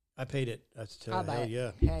 I paid it. I said, I'll buy hell it.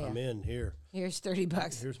 yeah, Hell yeah. I'm in here. Here's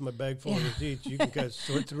 $30. Here's my bag full of receipts. You can guys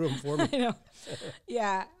sort through them for me. I know.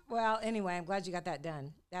 Yeah. Well, anyway, I'm glad you got that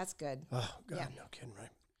done. That's good. Oh, God, Yeah. no kidding,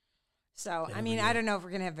 right? So, Yeah, I mean, we I do. don't know if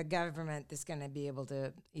we're going to have a government that's going to be able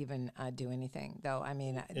to even do anything, though. I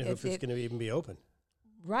mean, If it's going to even be open.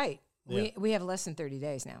 right. Yeah. We have less than 30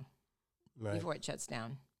 days now Right. before it shuts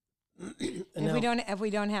down. And if now, we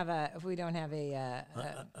don't have a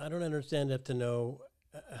I don't understand enough to know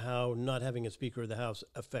how not having a Speaker of the House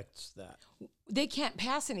affects that. they can't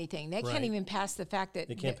pass anything. They Right. can't even pass the fact that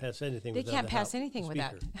They can't pass anything they without can't the pass House anything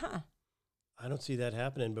without. Speaker. I don't see that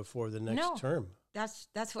happening before the next No. term. That's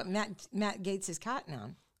what Matt Gaetz is cotton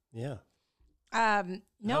on. Yeah. No,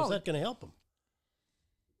 How's that going to help them?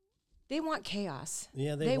 they want chaos.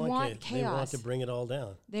 Yeah, They want They want chaos. to bring it all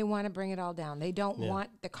down. They want to bring it all down. They don't Yeah.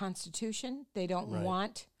 want the Constitution. They don't Right.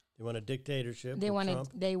 want. They want a dictatorship. They with want Trump.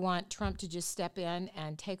 they want Trump to just step in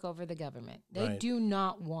and take over the government. They Right. do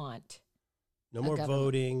not want No a more government.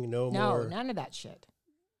 voting. No no more. none of that shit.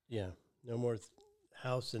 Yeah. No more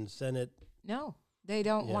House and Senate. No, they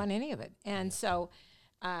don't Yeah. want any of it. And so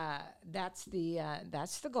that's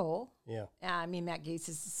the goal. Yeah. I mean, Matt Gaetz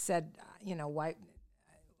has said, why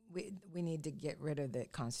we need to get rid of the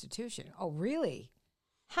Constitution. Oh, really?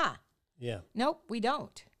 Huh? Yeah. Nope, we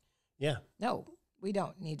don't. Yeah. No, we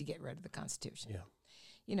don't need to get rid of the Constitution.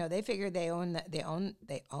 Yeah. They figure they own the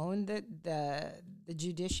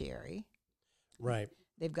judiciary. Right.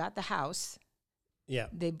 They've got the House. Yeah.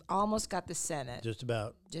 They've almost got the Senate. Just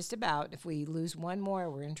about. Just about. If we lose one more,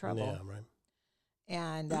 we're in trouble. Yeah. Right.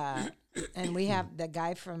 And and we have the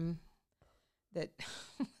guy from that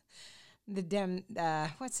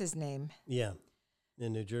what's his name Yeah.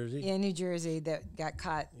 In New Jersey. in New Jersey that got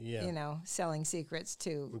caught Yeah. selling secrets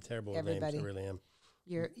to I'm terrible everybody. with names. I really am.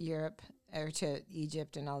 Europe or to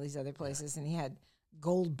Egypt and all these other places, and he had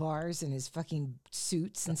gold bars in his fucking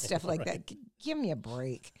suits and stuff like that. Give me a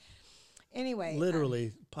break. Anyway,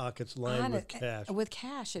 Literally pockets lined with cash. with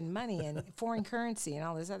cash and money and foreign currency and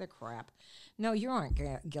all this other crap. No, you aren't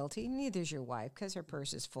guilty. Neither's your wife because her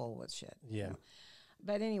purse is full with shit. Yeah.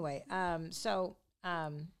 But anyway, Yeah,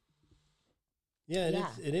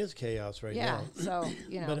 Yeah. it is chaos right yeah. now. So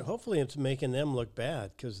But hopefully it's making them look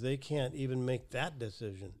bad because they can't even make that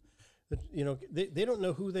decision. But, they don't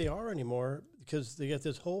know who they are anymore because they got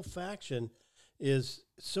this whole faction is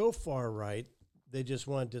so far right. They just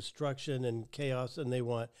want destruction and chaos, and they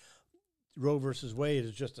want Roe versus Wade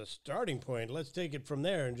is just a starting point. Let's take it from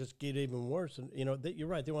there and just get even worse. And, you're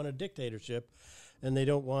right. They want a dictatorship, and they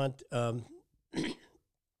don't want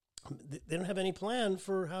they don't have any plan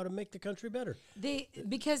for how to make the country better.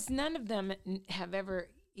 Because none of them have ever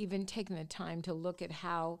even taken the time to look at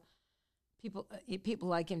how people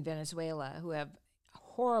like in Venezuela who have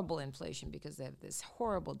horrible inflation because they have this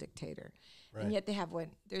horrible dictator, Right. and yet they have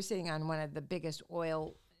they're sitting on one of the biggest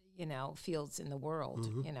oil fields in the world,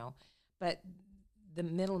 but the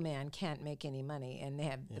middleman can't make any money, and they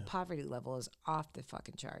have the poverty level is off the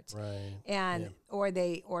fucking charts. Right. And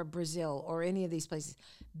or Brazil or any of these places,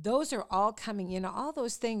 those are all coming. All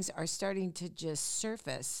those things are starting to just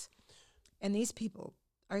surface, and these people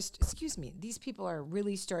are. These people are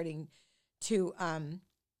really starting to.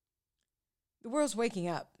 The world's waking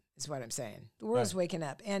up, is what I'm saying. The world's waking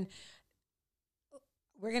up, and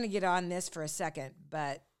we're going to get on this for a second,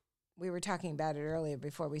 but we were talking about it earlier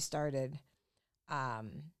before we started. I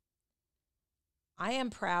am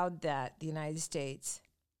proud that the United States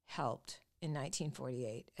helped in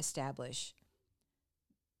 1948 establish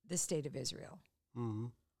the State of Israel. Mm-hmm.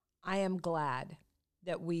 I am glad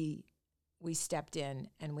that we stepped in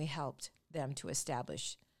and we helped them to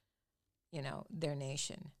establish, their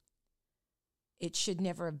nation. It should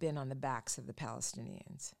never have been on the backs of the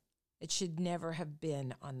Palestinians. It should never have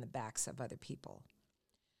been on the backs of other people.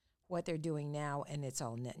 What they're doing now, and it's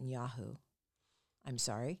all Netanyahu. I'm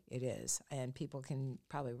sorry, it is. And people can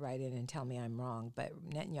probably write in and tell me I'm wrong, but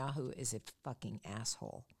Netanyahu is a fucking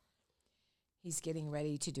asshole. He's getting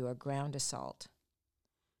ready to do a ground assault.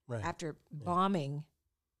 Right. After bombing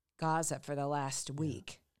Gaza for the last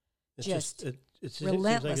week. It just seems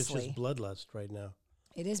relentlessly. like it's just bloodlust right now.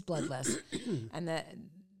 It is bloodless. And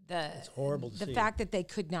It's horrible to the see. fact that they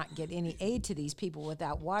could not get any aid to these people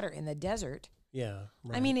without water in the desert. Yeah.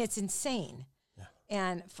 Right. I mean, it's insane. Yeah.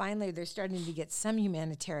 And finally, they're starting to get some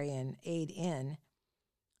humanitarian aid in.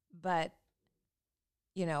 But,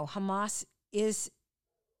 Hamas is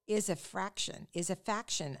a faction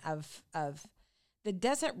of that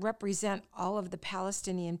doesn't represent all of the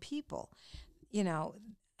Palestinian people,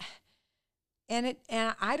 And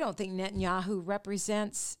I don't think Netanyahu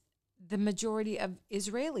represents the majority of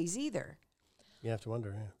Israelis either. You have to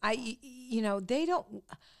wonder. Yeah. They don't.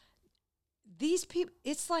 These people,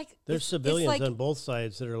 it's like There's it's civilians like on both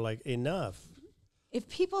sides that are like, enough. if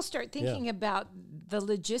people start thinking about the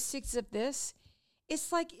logistics of this,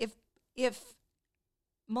 it's like if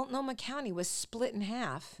Multnomah County was split in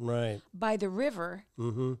half Right. by the river,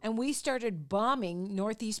 Mm-hmm. and we started bombing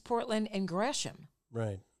Northeast Portland and Gresham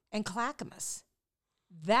Right. and Clackamas.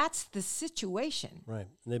 That's the situation. Right.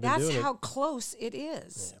 And they've been That's doing how close it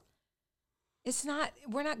is. Yeah. It's not,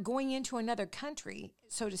 we're not going into another country,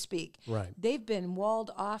 so to speak. Right. They've been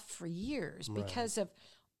walled off for years Right. because of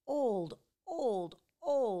old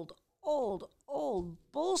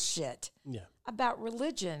bullshit Yeah. about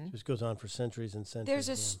religion. Just goes on for centuries and centuries. There's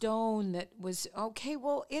a stone that was, okay,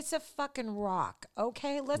 well, it's a fucking rock.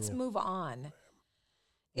 Okay, let's move on.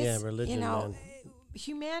 Yeah, religion, man.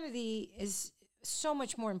 Humanity is so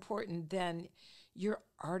much more important than your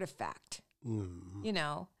artifact,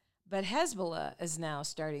 Mm. But Hezbollah is now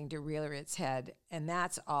starting to rear its head, and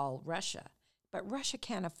that's all Russia. But Russia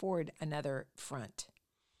can't afford another front.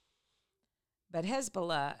 But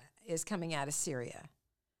Hezbollah is coming out of Syria,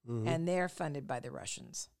 and they're funded by the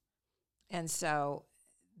Russians. And so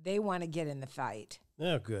they want to get in the fight.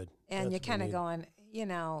 Oh, good. And That's you're what we kind of need.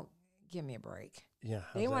 going, give me a break. Yeah.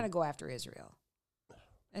 They want to go after Israel.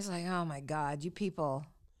 It's like, oh my God, you people.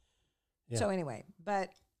 Yeah. So anyway, but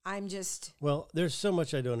I'm just, Well, there's so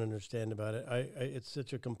much I don't understand about it. It's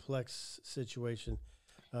such a complex situation.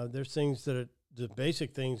 There's things that are the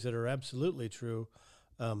basic things that are absolutely true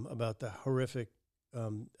about the horrific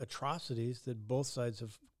atrocities that both sides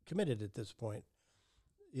have committed at this point.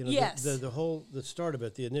 Yes. The start of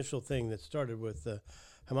it, the initial thing that started with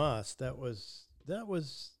Hamas, that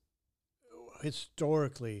was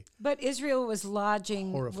historically but Israel was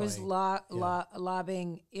lodging, horrifying.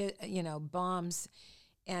 lobbing, bombs,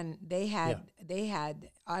 and they had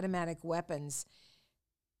automatic weapons,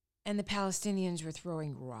 and the Palestinians were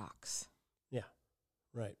throwing rocks.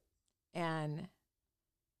 right. And,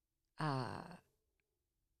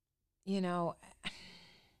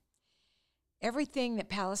 everything that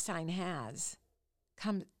Palestine has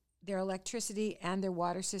their electricity and their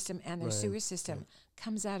water system and their Right. sewer system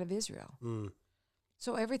comes out of Israel. Mm.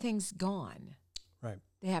 So everything's gone. Right.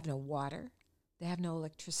 They have no water. They have no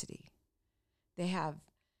electricity. They have,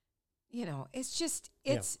 it's just,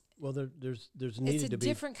 it's, Well, there's needed to be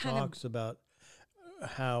different kind of- talks about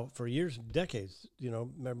how for years, decades.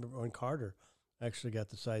 Remember when Carter actually got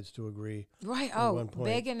the sides to agree. right. at one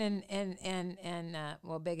point. Begin and Begin and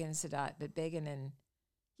Sadat, but Begin and,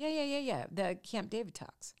 yeah. The Camp David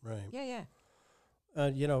talks. Right. Yeah.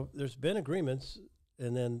 There's been agreements,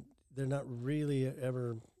 and then they're not really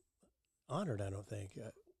ever honored. I don't think.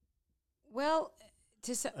 Well,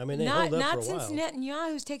 They not hold up not for a since while.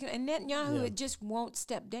 Netanyahu's taken, and Netanyahu Yeah. it just won't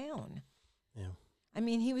step down. Yeah. I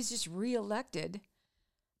mean, he was just reelected,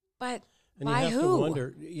 but And by you have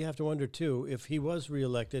who? You have to wonder too if he was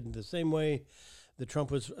reelected in the same way that Trump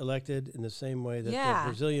was elected, in the same way that Yeah. the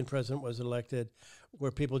Brazilian president was elected,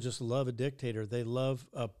 where people just love a dictator. They love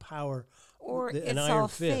a power. Or an it's iron all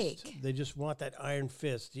fist. fake. They just want that iron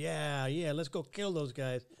fist. Yeah, let's go kill those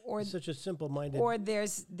guys. Or- It's such a simple-minded. Or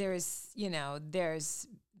there's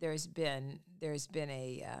been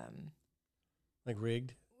a like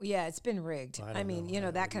rigged. yeah, it's been rigged. I I don't mean, know.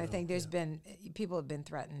 I that kind don't of thing. know. There's Yeah. been people have been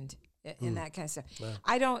threatened in that kind of stuff. Yeah.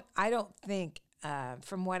 I don't think,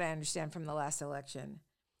 from what I understand from the last election,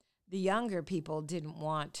 the younger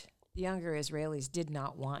Israelis did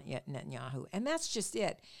not want yet Netanyahu, and that's just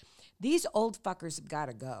it. These old fuckers have got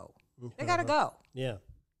to go. They got to go. Yeah.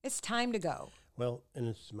 It's time to go. Well, and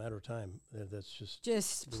it's a matter of time. That's just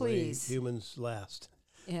Just the way please. humans last.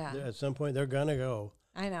 Yeah, At some point, they're gonna go,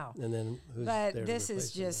 I know. and then who's But there to this is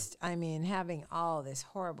replace them? just, I mean, having all this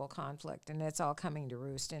horrible conflict, and it's all coming to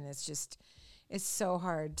roost, and it's so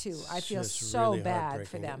hard too. I It's feel just so really bad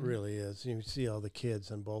for heartbreaking. them. It really is. You see all the kids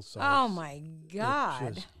on both sides. Oh my It's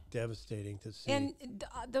God! just devastating to see. And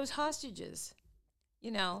those hostages,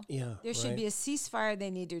 yeah, there should be a ceasefire.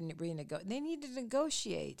 They need to renegotiate. They need to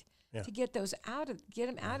negotiate Yeah. to get them out of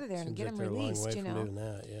there and Seems get like them they're a long released. way You from know. doing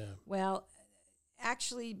that. Yeah. Well,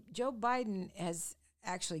 actually, Joe Biden has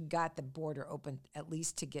actually got the border open at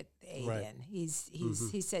least to get the aid Right. in. He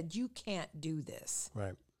said you can't do this.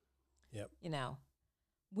 Right. Yep.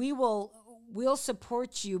 We'll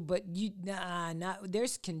support you, but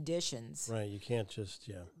there's conditions. Right. You can't just.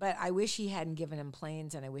 Yeah. But I wish he hadn't given him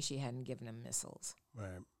planes, and I wish he hadn't given him missiles.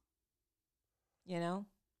 Right.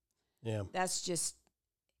 Yeah. That's just,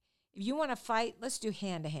 if you want to fight, let's do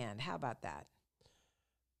hand to hand. How about that?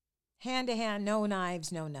 Hand to hand, no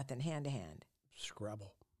knives, no nothing. Hand to hand.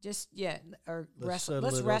 Scrabble. or Let's wrestle. settle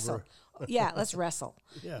Let's it wrestle. over. Yeah, let's wrestle.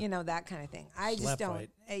 Yeah. You know, that kind of thing. I just Slap don't. fight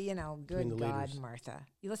Good the God, leaders. Martha.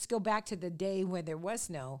 Let's go back to the day where there was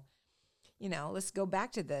no. Let's go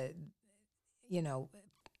back to the,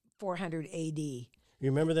 400 A.D. You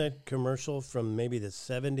remember that commercial from maybe the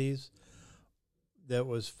 70s that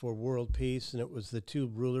was for world peace, and it was the two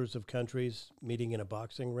rulers of countries meeting in a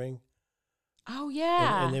boxing ring? Oh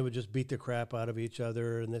yeah. And they would just beat the crap out of each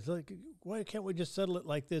other. And it's like, why can't we just settle it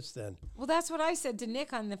like this then? Well, that's what I said to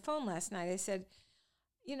Nick on the phone last night. I said,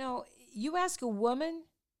 you ask a woman,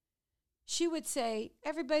 she would say,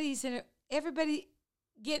 everybody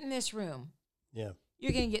get in this room. Yeah.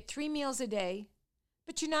 You're going to get 3 meals a day,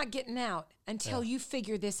 but you're not getting out until you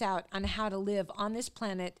figure this out on how to live on this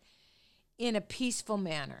planet in a peaceful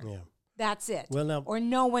manner. Yeah. That's it. Well, now, or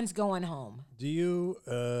no one's going home. do you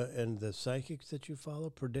and the psychics that you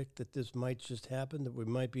follow predict that this might just happen, that we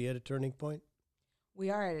might be at a turning point?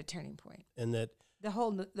 We are at a turning point. And that The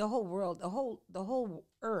whole world, the whole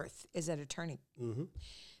earth is at a turning. mm-hmm.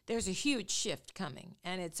 There's a huge shift coming,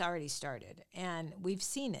 and it's already started, and we've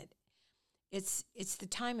seen it. It's the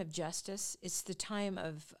time of justice. It's the time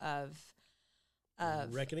of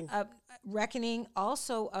reckoning? Reckoning,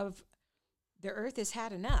 also of the earth has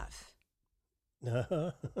had enough.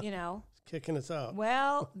 It's kicking us out.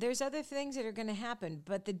 Well, there's other things that are going to happen,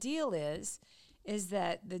 but the deal is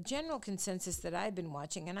that the general consensus that I've been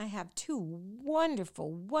watching, and I have two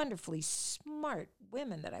wonderfully smart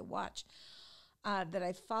women that I watch, that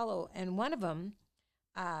I follow, and one of them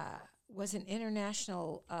was an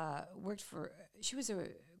international, she was a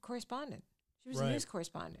correspondent. She was a news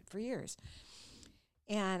correspondent for years.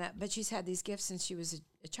 And but she's had these gifts since she was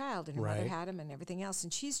a child, and her mother had them and everything else,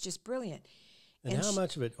 and she's just brilliant. And how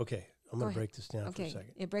much of it? Okay, I'm going to break this down for a Okay,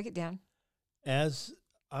 second. yeah, break it down.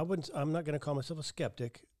 I'm not going to call myself a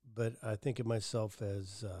skeptic, but I think of myself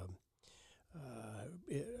as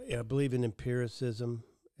I believe in empiricism,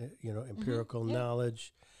 empirical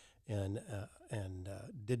knowledge, and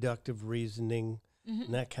deductive reasoning,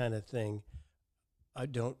 and that kind of thing. I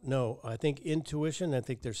don't know. I think intuition. I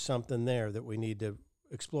think there's something there that we need to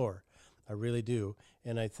explore. I really do,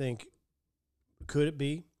 and I think could it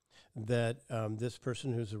be that this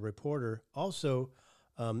person who's a reporter also,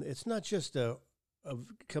 it's not just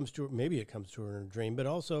comes to her, maybe it comes to her in a dream, but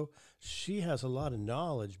also she has a lot of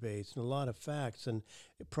knowledge base and a lot of facts and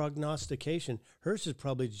prognostication. Hers is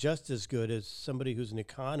probably just as good as somebody who's an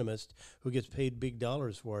economist who gets paid big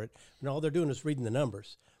dollars for it, and all they're doing is reading the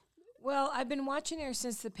numbers. Well, I've been watching her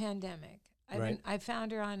since the pandemic. Right. I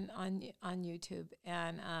found her on YouTube,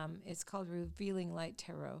 and it's called Revealing Light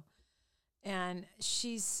Tarot, and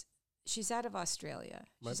she's out of Australia.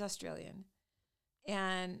 She's Australian,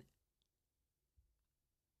 and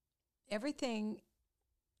everything.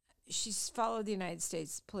 She's followed the United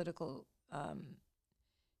States political.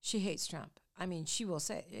 She hates Trump. I mean, she will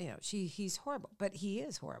say, he's horrible, but he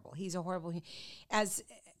is horrible. He's a horrible. As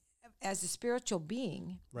a spiritual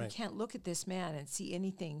being, you can't look at this man and see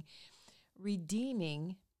anything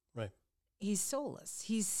redeeming. Right. He's soulless.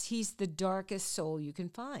 He's the darkest soul you can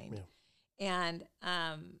find. Yeah.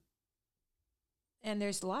 And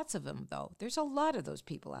there's lots of them, though. There's a lot of those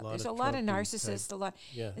people out there. There's a lot of narcissists, a lot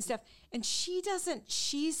and stuff. And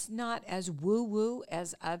she's not as woo-woo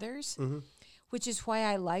as others, which is why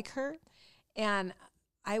I like her. And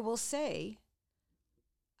I will say,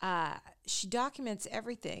 she documents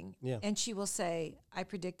everything. Yeah. And she will say, I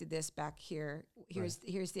predicted this back here. Here's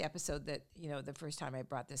the episode that, the first time I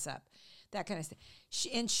brought this up. That kind of stuff.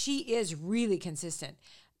 She is really consistent.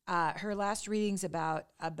 Her last readings about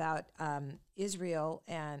Israel,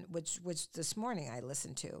 and which this morning I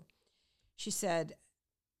listened to, she said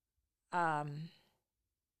about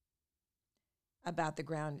the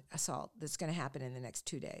ground assault that's going to happen in the next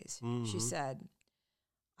 2 days. She said,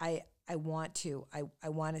 I want to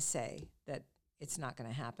say that it's not going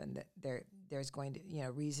to happen, that there's going to,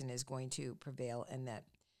 reason is going to prevail, and that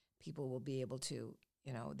people will be able to,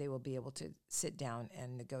 they will be able to sit down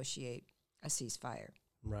and negotiate a ceasefire.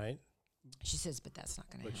 Right. She says, but that's not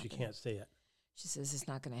going to happen. But she can't say it. She says, it's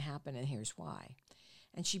not going to happen, and here's why.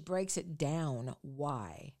 And she breaks it down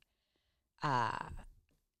why.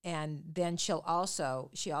 And then she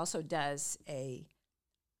also does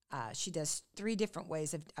she does 3 different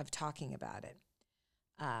ways of talking about it.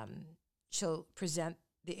 She'll present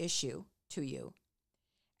the issue to you,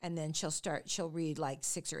 and then she'll read like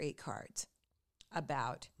 6 or 8 cards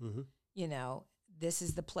about, this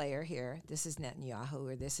is the player here, this is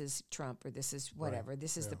Netanyahu, or this is Trump, or this is whatever,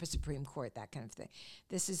 this is the Supreme Court, that kind of thing.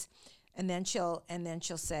 This is, and then she'll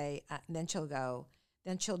say, then she'll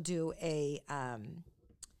do a,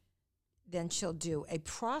 then she'll do a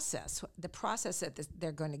process, the process that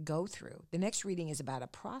they're going to go through. The next reading is about a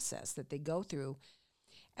process that they go through,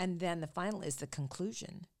 and then the final is the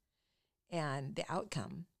conclusion and the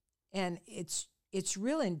outcome. And it's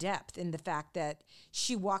real in depth in the fact that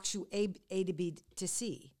she walks you A to B to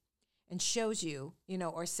C and shows you,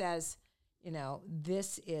 or says,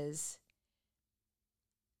 this is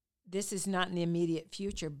not in the immediate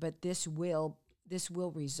future, but this will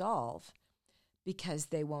resolve, because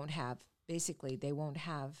they won't have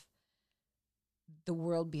the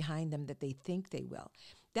world behind them that they think they will.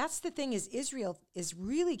 That's the thing, is Israel is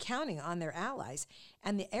really counting on their allies,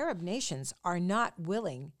 and the Arab nations are not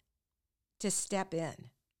willing to step in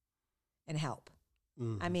and help.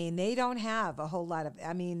 Mm-hmm. I mean, they don't have a whole lot of,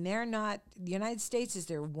 they're not, the United States is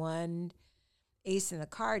their one ace in the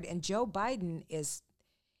card, and Joe Biden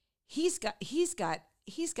he's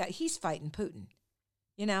fighting Putin,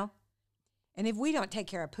 and if we don't take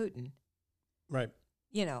care of Putin, right,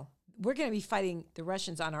 we're going to be fighting the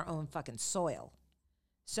Russians on our own fucking soil.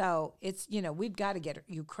 So it's, we've got to get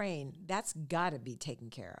Ukraine. That's got to be taken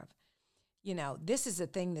care of. This is a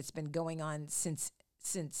thing that's been going on since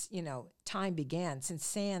time began, since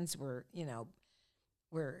sands were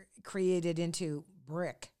created into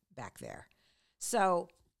brick back there. So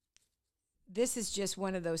this is just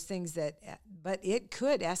one of those things but it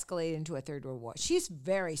could escalate into a third world war. She's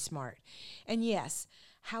very smart. And yes,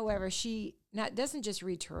 however, she doesn't just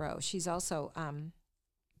read tarot. She's also,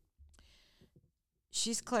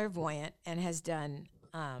 she's clairvoyant and has done,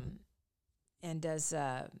 and does,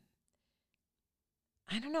 I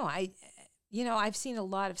don't know. I've seen a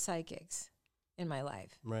lot of psychics in my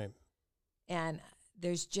life. right. And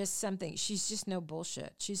there's just something, she's just no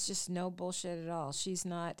bullshit. She's just no bullshit at all. She's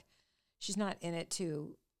not in it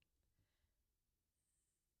to,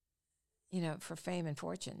 for fame and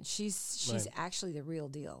fortune. She's Right. actually the real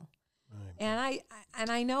deal. Right. And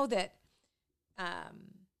I know that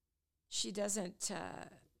she doesn't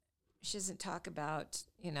talk about,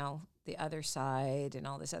 the other side and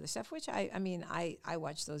all this other stuff, which I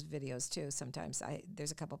watch those videos too. Sometimes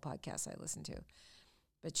there's a couple podcasts I listen to,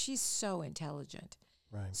 but she's so intelligent.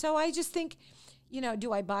 Right. So I just think,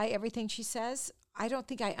 do I buy everything she says? I don't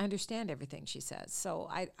think I understand everything she says. So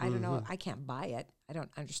I don't know. I can't buy it. I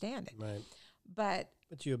don't understand it. Right.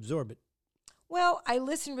 But you absorb it. well, I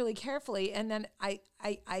listen really carefully, and then I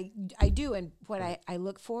do. And what I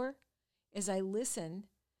look for is I listen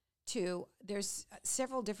to, there's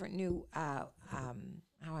several different new,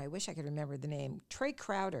 I wish I could remember the name. Trey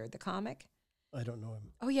Crowder, the comic. I don't know him.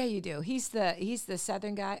 Oh yeah, you do. He's the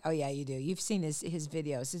Southern guy. Oh yeah, you do. You've seen his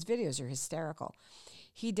videos. His videos are hysterical.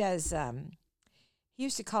 He does. He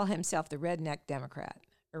used to call himself the redneck Democrat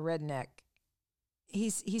or redneck.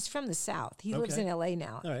 He's from the South. He lives in L.A.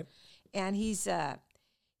 now. All right. And he's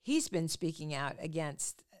been speaking out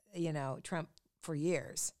against Trump for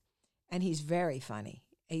years, and he's very funny.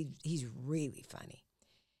 He's really funny,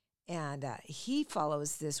 and he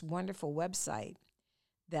follows this wonderful website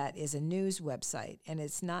that is a news website, and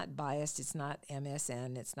it's not biased. It's not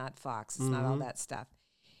MSN. It's not Fox. It's not all that stuff.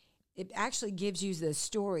 It actually gives you the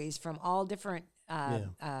stories from all different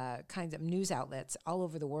kinds of news outlets all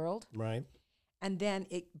over the world. Right. And then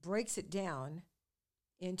it breaks it down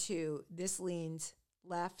into this leans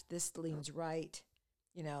left, this leans right,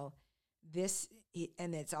 this,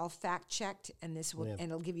 and it's all fact checked, and this will, and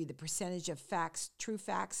it'll give you the percentage of facts, true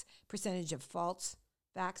facts, percentage of false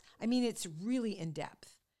facts. I mean, it's really in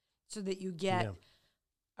depth, so that you get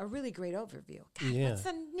a really great overview. God, what's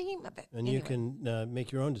the name of it? And anyway, you can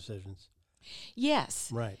make your own decisions.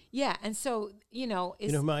 Yes. Right. Yeah, and so you know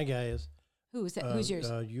who my guy is. Who is that? Who's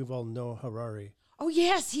yours? Yuval Noah Harari. Oh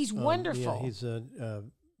yes, he's wonderful. Yeah, he's a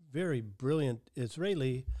very brilliant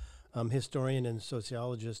Israeli historian and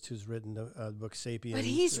sociologist who's written the book *Sapiens*. But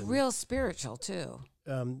he's real spiritual too.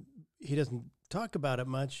 He doesn't talk about it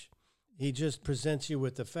much. He just presents you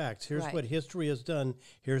with the facts. Here's what history has done.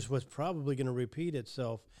 Here's what's probably going to repeat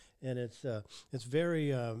itself, and it's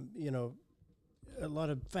very a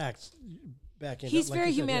lot of facts. He's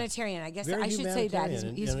very humanitarian. I guess I should say that.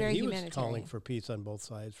 He's very humanitarian. He was calling for peace on both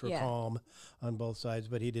sides, for calm on both sides,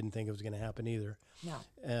 but he didn't think it was going to happen either.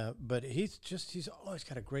 No. But he's always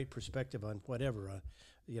got a great perspective on whatever,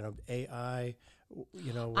 AI,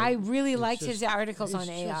 I really liked his articles on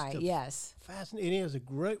AI, yes. Fascinating. He has a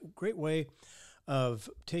great way of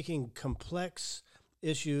taking complex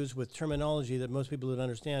issues with terminology that most people don't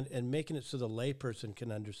understand and making it so the layperson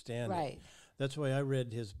can understand it. That's why I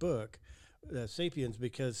read his book, *Sapiens*,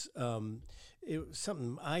 because it was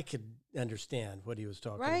something I could understand what he was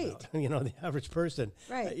talking Right. about. The average person.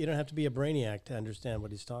 Right. You don't have to be a brainiac to understand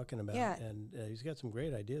what he's talking about. Yeah. And he's got some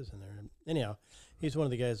great ideas in there. And anyhow, he's one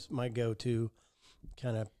of the guys, my go-to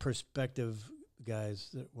kind of perspective guys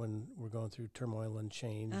that when we're going through turmoil and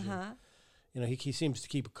change. Uh-huh. And, he seems to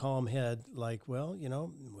keep a calm head, like, well,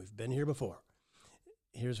 we've been here before.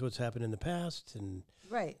 Here's what's happened in the past. And,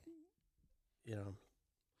 Right.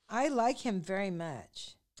 I like him very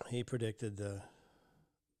much. he predicted the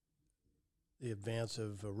advance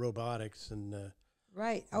of robotics and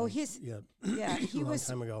Right. Oh, he's yeah he a long was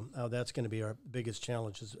time ago. Oh, that's going to be our biggest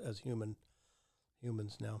challenge as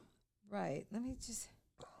humans now. right. Let me just.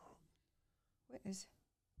 What is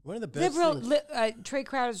One of the best things. Trey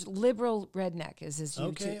Crowder's Liberal Redneck is his YouTube.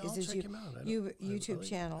 Okay, is I'll his check him out. I YouTube don't-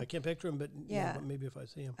 channel. I can't picture him, but Yeah. but maybe if I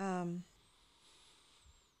see him.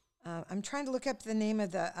 I'm trying to look up the name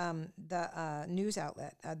of the news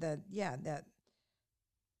outlet.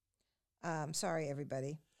 Sorry,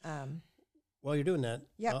 everybody. While you're doing that,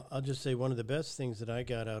 Yep. I'll just say one of the best things that I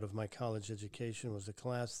got out of my college education was a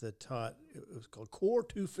class that taught. It was called Core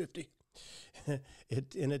 250.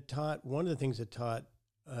 It taught one of the things it taught.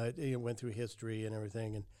 It went through history and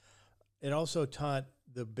everything, and it also taught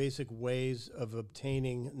the basic ways of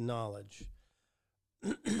obtaining knowledge.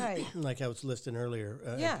 Right. Like I was listing earlier,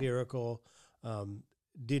 Yeah. empirical,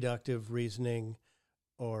 deductive reasoning,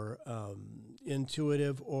 or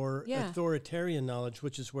intuitive or Yeah. authoritarian knowledge,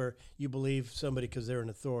 which is where you believe somebody because they're an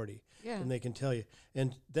authority Yeah. and they can tell you.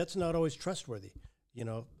 And that's not always trustworthy.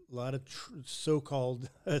 A lot of so-called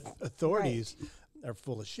authorities are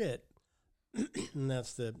full of shit. And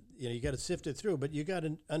that's you got to sift it through, but you got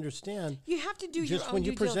to understand. You have to do Just your own when due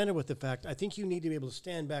you're presented with the fact, I think you need to be able to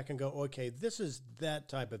stand back and go, okay, this is that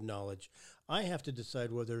type of knowledge. I have to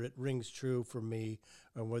decide whether it rings true for me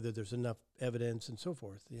or whether there's enough evidence and so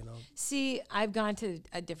forth, See, I've gone to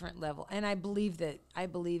a different level, and I believe,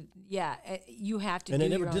 you have to And do I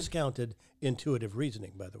never your own. discounted intuitive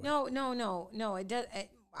reasoning, by the way. No. It does.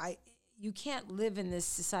 You can't live in this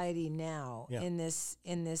society now, Yeah. in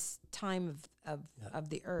this time of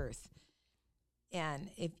the earth,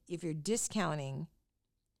 and if you're discounting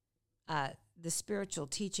the spiritual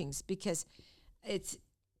teachings, because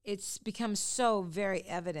it's become so very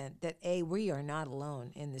evident that we are not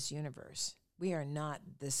alone in this universe. We are not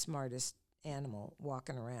the smartest animal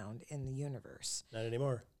walking around in the universe. Not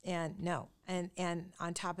anymore. And no, and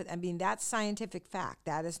on top of, that's scientific fact.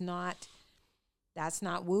 That's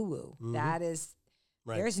not woo woo. Mhm. That is,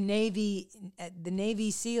 Right. there's Navy, the Navy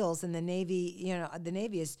SEALs and the Navy. The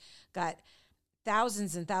Navy has got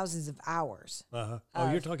thousands and thousands of hours. Uh-huh.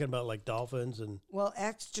 You're talking about like dolphins and... Well,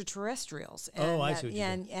 extraterrestrials. Oh, I see what you're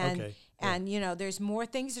saying. Okay, yeah. And there's more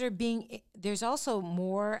things that are being. There's also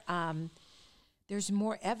more. There's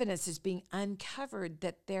more evidence that's being uncovered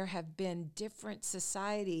that there have been different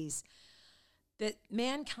societies, that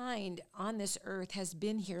mankind on this earth has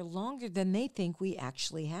been here longer than they think we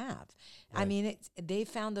actually have. I Right. mean, they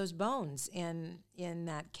found those bones in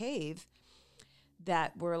that cave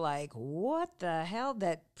that were like, what the hell,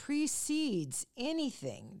 that precedes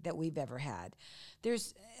anything that we've ever had.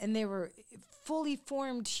 They were fully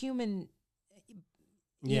formed human,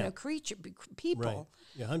 people. Right.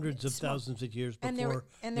 Yeah, hundreds of thousands of years And before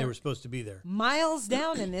they they were- were supposed to be there. Miles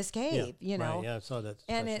down in this cave, Right, yeah, I saw that.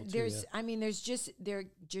 And special too, there's, yeah.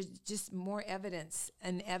 there's just more evidence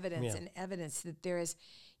and evidence Yeah. and evidence that there is,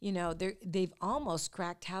 they've almost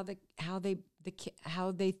cracked how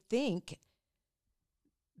they think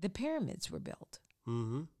the pyramids were built.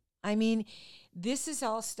 Mm-hmm. I mean, this is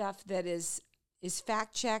all stuff that is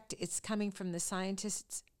fact checked. It's coming from the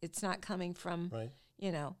scientists. It's not coming from Right.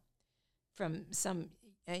 from some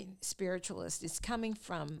spiritualist. It's coming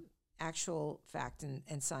from actual fact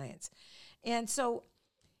and science. And so,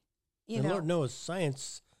 And Lord knows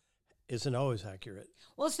science isn't always accurate.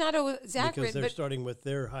 well, it's not always Because accurate, they're but starting with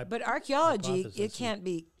their but archaeology, hypothesis it and- can't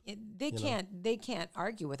be. They can't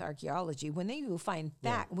argue with archaeology when you find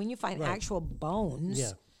when you find Right. actual bones.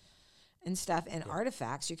 Yeah. And stuff and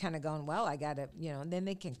artifacts, you're kind of going, well, I gotta, and then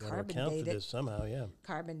they can Gotta carbon account date for it. this somehow, yeah.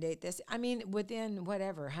 Carbon date this. I mean, within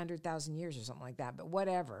whatever 100,000 years or something like that. But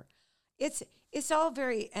whatever, it's all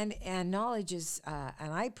very and knowledge is.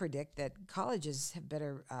 And I predict that colleges have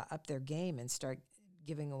better up their game and start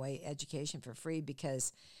giving away education for free,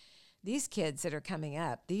 because these kids that are coming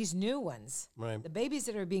up, these new ones, Right. the babies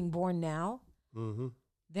that are being born now, Mm-hmm.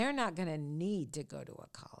 they're not going to need to go to a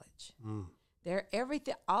college. Mm.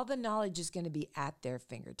 All the knowledge is going to be at their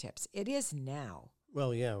fingertips. It is now,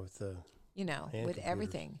 Well, yeah, with the with computers,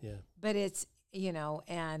 everything. yeah. But it's,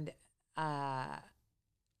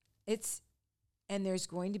 and there's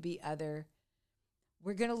going to be other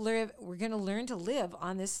we're going to learn to live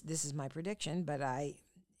on this. This is my prediction, but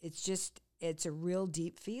it's a real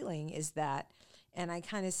deep feeling is that, and I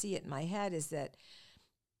kind of see it in my head, is that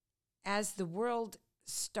as the world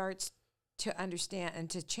starts to understand and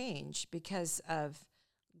to change because of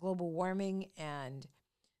global warming and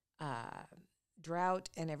drought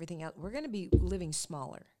and everything else, we're going to be living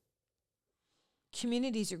smaller.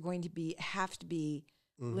 Communities are going to have to be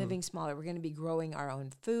living smaller. We're going to be growing our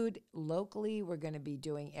own food locally. We're going to be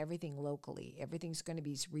doing everything locally. Everything's going to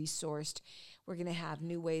be resourced. We're going to have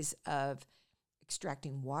new ways of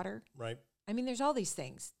extracting water. Right. I mean, there's all these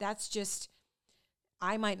things. That's just,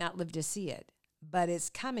 I might not live to see it, but it's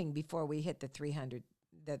coming before we hit the 300,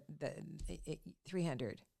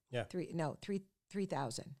 300. Yeah.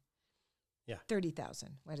 3,000. Yeah. 30,000.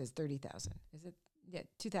 What is 30,000? Is it? Yeah,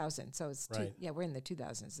 2,000. So it's right. we're in the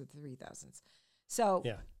 2000s, the 3,000s. So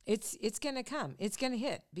yeah. it's going to come. It's going to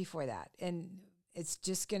hit before that. And it's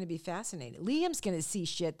just going to be fascinating. Liam's going to see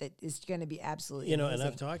shit that is going to be absolutely amazing. And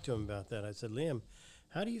I've talked to him about that. I said, Liam,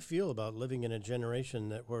 how do you feel about living in a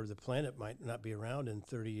generation where the planet might not be around in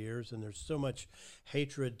 30 years and there's so much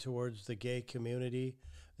hatred towards the gay community,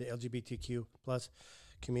 the LGBTQ plus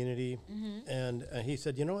community? And he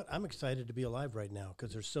said, you know what? I'm excited to be alive right now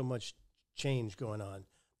because there's so much change going on.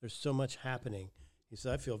 There's so much happening. He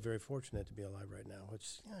said, I feel very fortunate to be alive right now,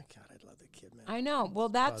 which, God, I love the kid, man. I know. Well,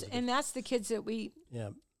 that's the kids that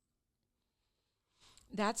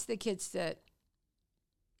that's the kids that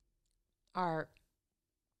are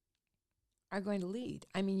going to lead.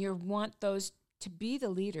 I mean, you want those to be the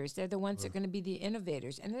leaders. They're the ones that are going to be the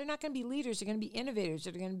innovators. And they're not going to be leaders. They're going to be innovators.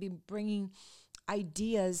 They're going to be bringing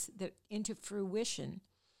ideas that into fruition.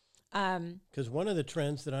 Because one of the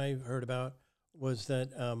trends that I heard about was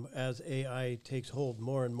that as AI takes hold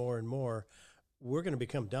more and more and more, we're going to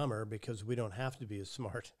become dumber because we don't have to be as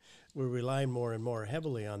smart. We're relying more and more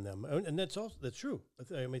heavily on them. And that's true.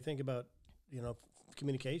 I mean, think about,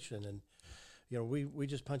 communication and, we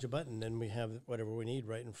just punch a button and we have whatever we need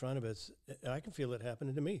right in front of us. I can feel it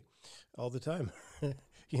happening to me all the time.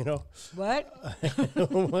 What?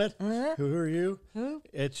 What? Who are you? Who?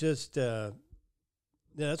 It's just,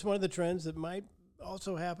 that's one of the trends that might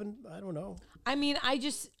also happen. I don't know. I mean,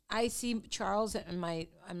 I see Charles and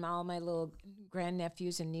all my little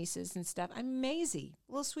grandnephews and nieces and stuff. I'm Maisie,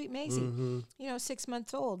 little sweet Maisie, 6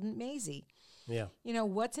 months old, Maisie. Yeah.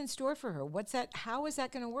 What's in store for her? What's that? How is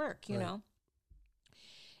that going to work? You know,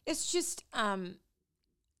 it's just, I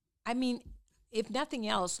mean, if nothing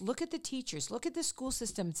else, look at the teachers, look at the school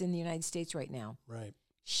systems in the United States right now. Right.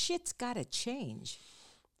 Shit's got to change.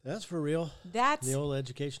 That's for real. That's the old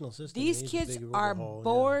educational system. These kids are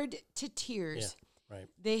bored to tears. Yeah, right.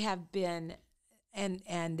 They have been, and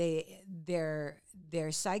their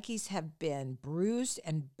psyches have been bruised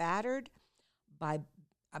and battered by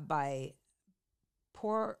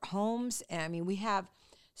poor homes. And I mean, we have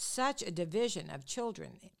such a division of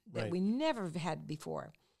children that we never have had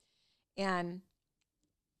before, and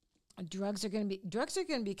drugs are going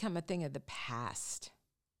to become a thing of the past.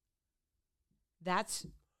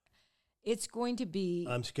 It's going to be.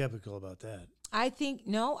 I'm skeptical about that. I think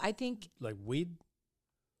like weed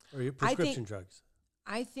or your prescription drugs.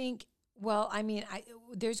 I think. Well, I mean,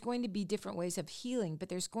 there's going to be different ways of healing, but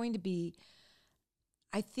there's going to be.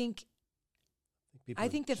 I think the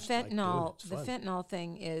fentanyl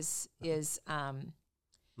thing is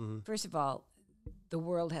first of all, the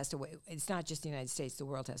world has to wait. It's not just the United States. The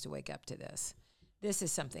world has to wake up to this. This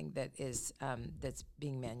is something that is that's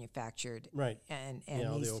being manufactured, right? And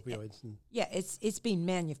all the opioids. It's being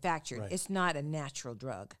manufactured. Right. It's not a natural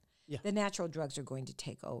drug. Yeah. The natural drugs are going to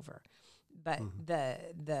take over, but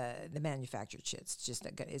the manufactured shit's just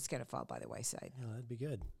it's going to fall by the wayside. Yeah, that'd be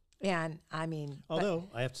good. And I mean, although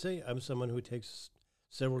I have to say, I'm someone who takes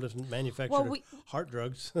several different manufactured heart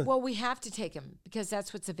drugs. Well, we have to take them because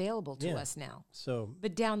that's what's available to us now. So,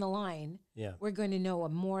 but down the line, we're going to know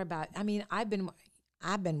more about. I mean, I've been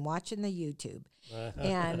watching the YouTube,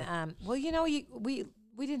 and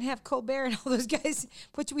we didn't have Colbert and all those guys,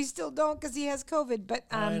 which we still don't because he has COVID. But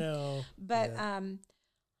I know. But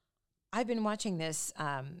I've been watching this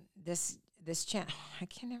channel. I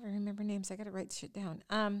can never remember names. I got to write shit down.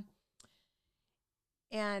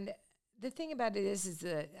 And the thing about it is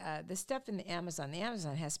the stuff in the Amazon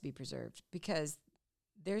has to be preserved because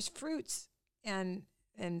there's fruits and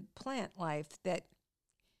plant life that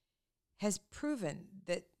has proven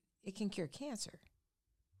that it can cure cancer.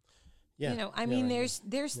 Yeah. I mean,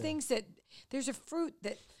 there's things that there's a fruit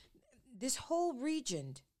that this whole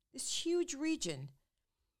region, this huge region,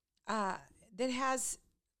 that has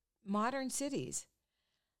modern cities.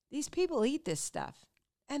 These people eat this stuff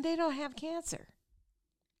and they don't have cancer.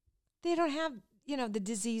 they don't have, the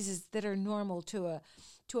diseases that are normal to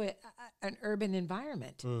an urban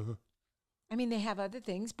environment. Mm-hmm. I mean, they have other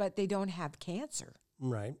things, but they don't have cancer.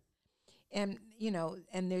 Right. And,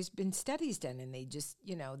 and there's been studies done, and they just,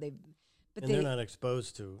 They're not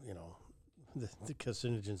exposed to, the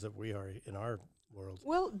carcinogens that we are in our world.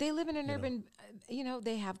 Well, they live in an urban,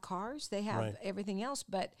 they have cars, they have everything else,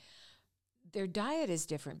 but their diet is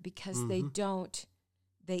different because they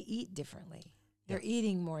eat differently. They're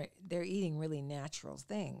eating really natural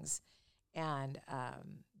things, and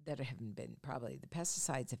that haven't been, probably the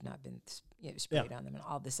pesticides have not been sprayed on them and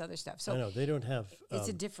all this other stuff. So I know they don't have. It's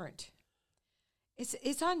a different.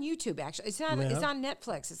 It's on YouTube actually. It's not. It's on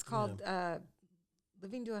Netflix. It's called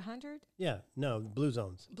Living to 100. Yeah, no, Blue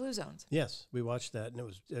Zones. Blue Zones. Yes, we watched that, and it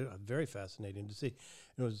was very fascinating to see.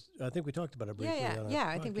 It was. I think we talked about it briefly.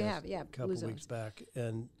 I think we have. Yeah, a couple weeks back,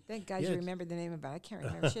 and thank God you remembered the name of it. I can't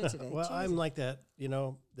remember shit today. Well, Jesus. I'm like that.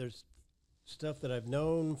 There's stuff that I've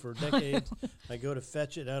known for decades. I go to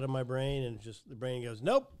fetch it out of my brain, and just the brain goes,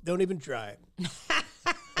 "Nope, don't even try it."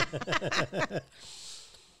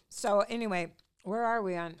 So anyway. Where are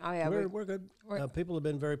we on? Oh, yeah. We're good. People have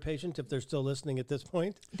been very patient if they're still listening at this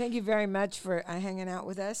point. Thank you very much for hanging out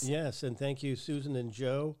with us. Yes, and thank you, Susan and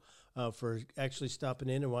Joe, for actually stopping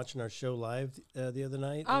in and watching our show live the other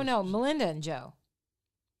night. Oh, no, Melinda and Joe.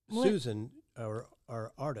 Susan, our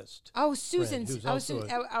artist. Oh, Susan. Who's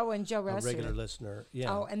and Joe a Resser. regular listener.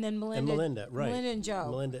 Yeah. Oh, and then Melinda. And Melinda, right. Melinda and Joe.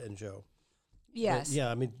 Melinda and Joe. Yes. But yeah,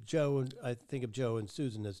 I mean, I think of Joe and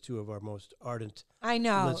Susan as two of our most ardent I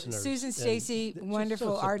know. listeners. Susan Stacy,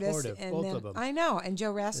 wonderful so artist. And both then, of them. I know. And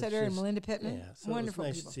Joe Rassetter and Melinda Pittman. Yeah, so wonderful it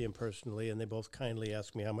was nice people. to see them personally, and they both kindly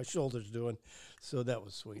asked me how my shoulder's doing. So that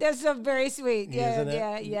was sweet. That's so very sweet. Isn't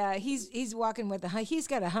it? Yeah. He's walking with he's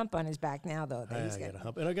got a hump on his back now, though. I got a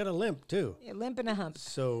hump, and I got a limp, too. Yeah, limp and a hump.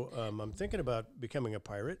 So I'm thinking about becoming a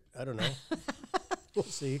pirate. I don't know. We'll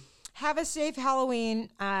see. Have a safe Halloween.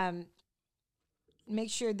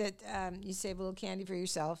 Make sure that you save a little candy for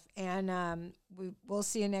yourself, and we'll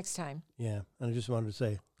see you next time. Yeah, and I just wanted to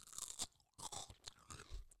say,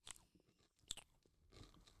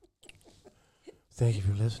 thank you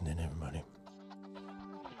for listening, everybody.